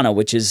nirvana,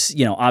 which is,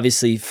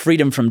 obviously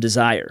freedom from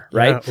desire,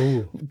 right?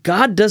 Yeah,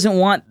 God doesn't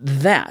want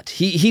that.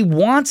 He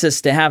wants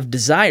us to have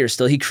desire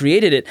still. He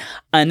created it.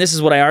 And this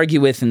is what I argue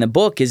with in the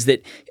book, is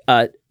that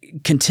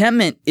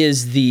contentment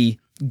is the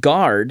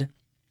guard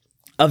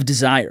of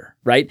desire,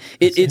 right?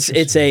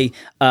 It's a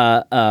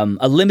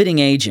limiting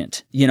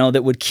agent,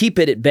 that would keep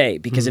it at bay.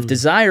 Because if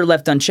desire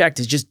left unchecked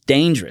is just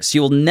dangerous,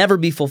 you will never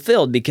be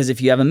fulfilled. Because if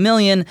you have 1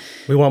 million,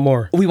 we want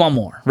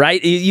more,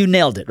 right? You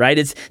nailed it, right?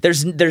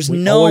 There's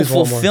no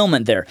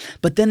fulfillment there.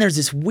 But then there's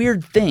this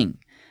weird thing,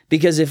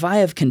 because if I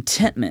have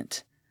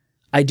contentment,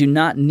 I do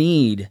not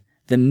need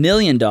the $1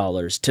 million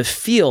to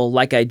feel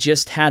like I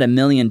just had $1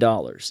 million,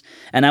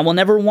 and I will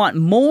never want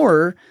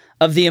more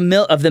of the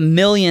 $1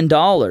 million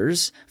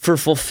for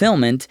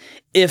fulfillment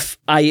if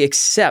I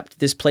accept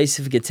this place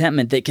of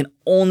contentment that can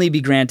only be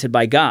granted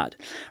by God,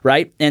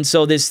 right? And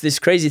so this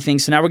crazy thing.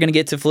 So now we're going to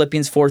get to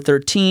Philippians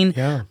 4:13.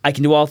 Yeah. I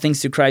can do all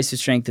things through Christ who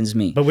strengthens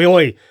me. But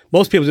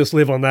most people just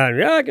live on that.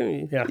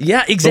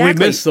 Yeah, exactly. But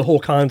we miss the whole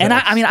context.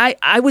 And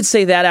I would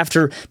say that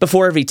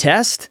before every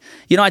test,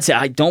 I'd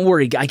say, don't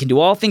worry, I can do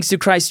all things through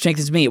Christ who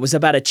strengthens me. It was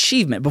about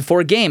achievement.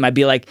 Before a game, I'd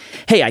be like,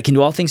 hey, I can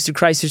do all things through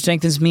Christ who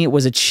strengthens me. It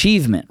was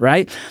achievement,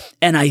 right?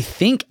 And I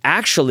think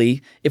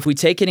actually, if we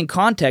take it in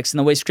context and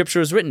the way Scripture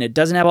was written, it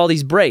doesn't have all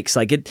these breaks.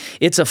 Like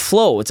it's a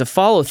flow, it's a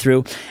follow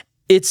through.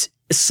 It's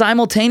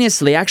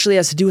simultaneously actually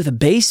has to do with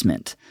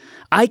abasement.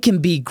 I can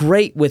be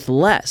great with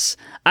less.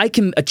 I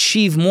can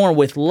achieve more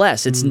with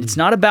less. It's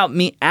not about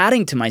me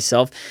adding to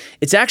myself.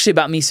 It's actually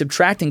about me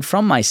subtracting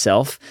from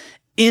myself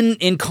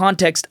in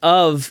context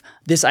of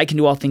this, I can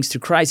do all things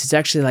through Christ. It's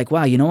actually like,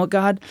 wow, you know what,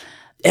 God?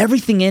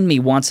 Everything in me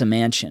wants a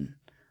mansion,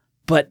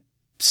 but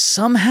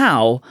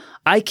somehow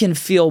I can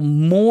feel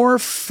more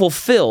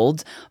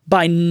fulfilled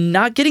by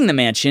not getting the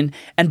mansion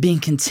and being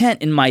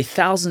content in my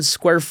 1,000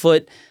 square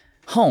foot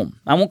home.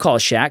 I won't call it a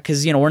shack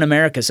because we're in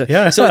America. So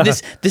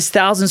this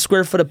 1,000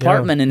 square foot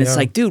apartment, and it's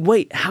like, dude,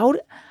 wait, how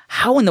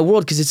in the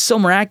world? Because it's so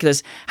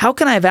miraculous. How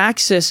can I have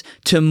access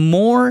to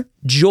more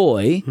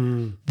joy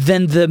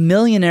than the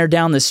millionaire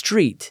down the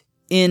street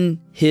in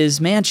his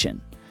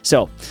mansion?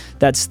 So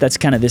that's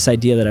kind of this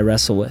idea that I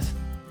wrestle with.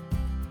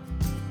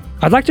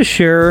 I'd like to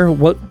share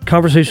what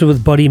Conversation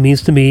with Buddy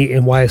means to me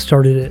and why I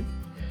started it.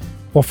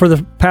 Well, for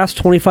the past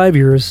 25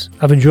 years,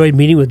 I've enjoyed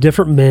meeting with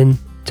different men,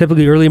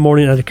 typically early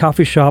morning at a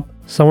coffee shop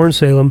somewhere in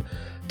Salem,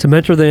 to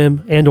mentor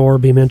them and or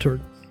be mentored.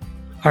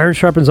 Iron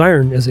sharpens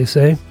iron, as they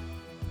say.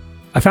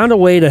 I found a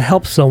way to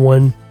help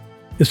someone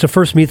is to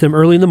first meet them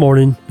early in the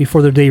morning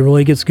before their day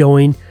really gets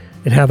going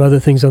and have other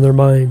things on their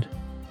mind.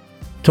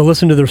 To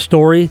listen to their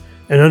story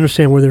and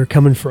understand where they're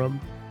coming from.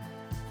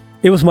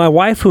 It was my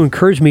wife who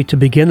encouraged me to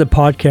begin the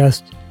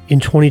podcast in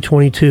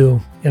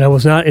 2022, and I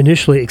was not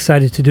initially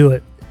excited to do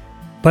it.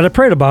 But I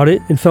prayed about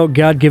it and felt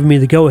God giving me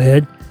the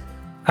go-ahead.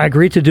 I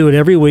agreed to do it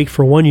every week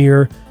for 1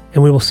 year,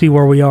 and we will see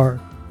where we are.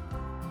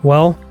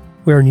 Well,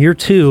 we are in year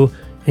 2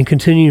 and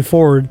continuing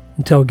forward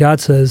until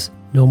God says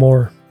no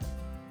more.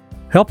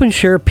 Helping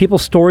share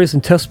people's stories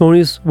and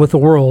testimonies with the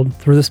world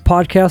through this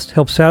podcast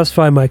helps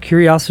satisfy my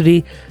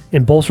curiosity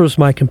and bolsters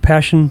my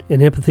compassion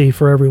and empathy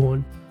for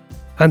everyone.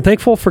 I'm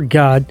thankful for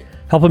God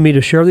helping me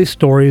to share these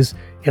stories,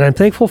 and I'm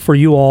thankful for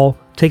you all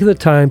taking the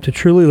time to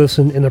truly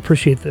listen and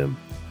appreciate them.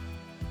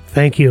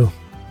 Thank you,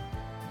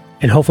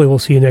 and hopefully we'll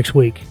see you next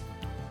week.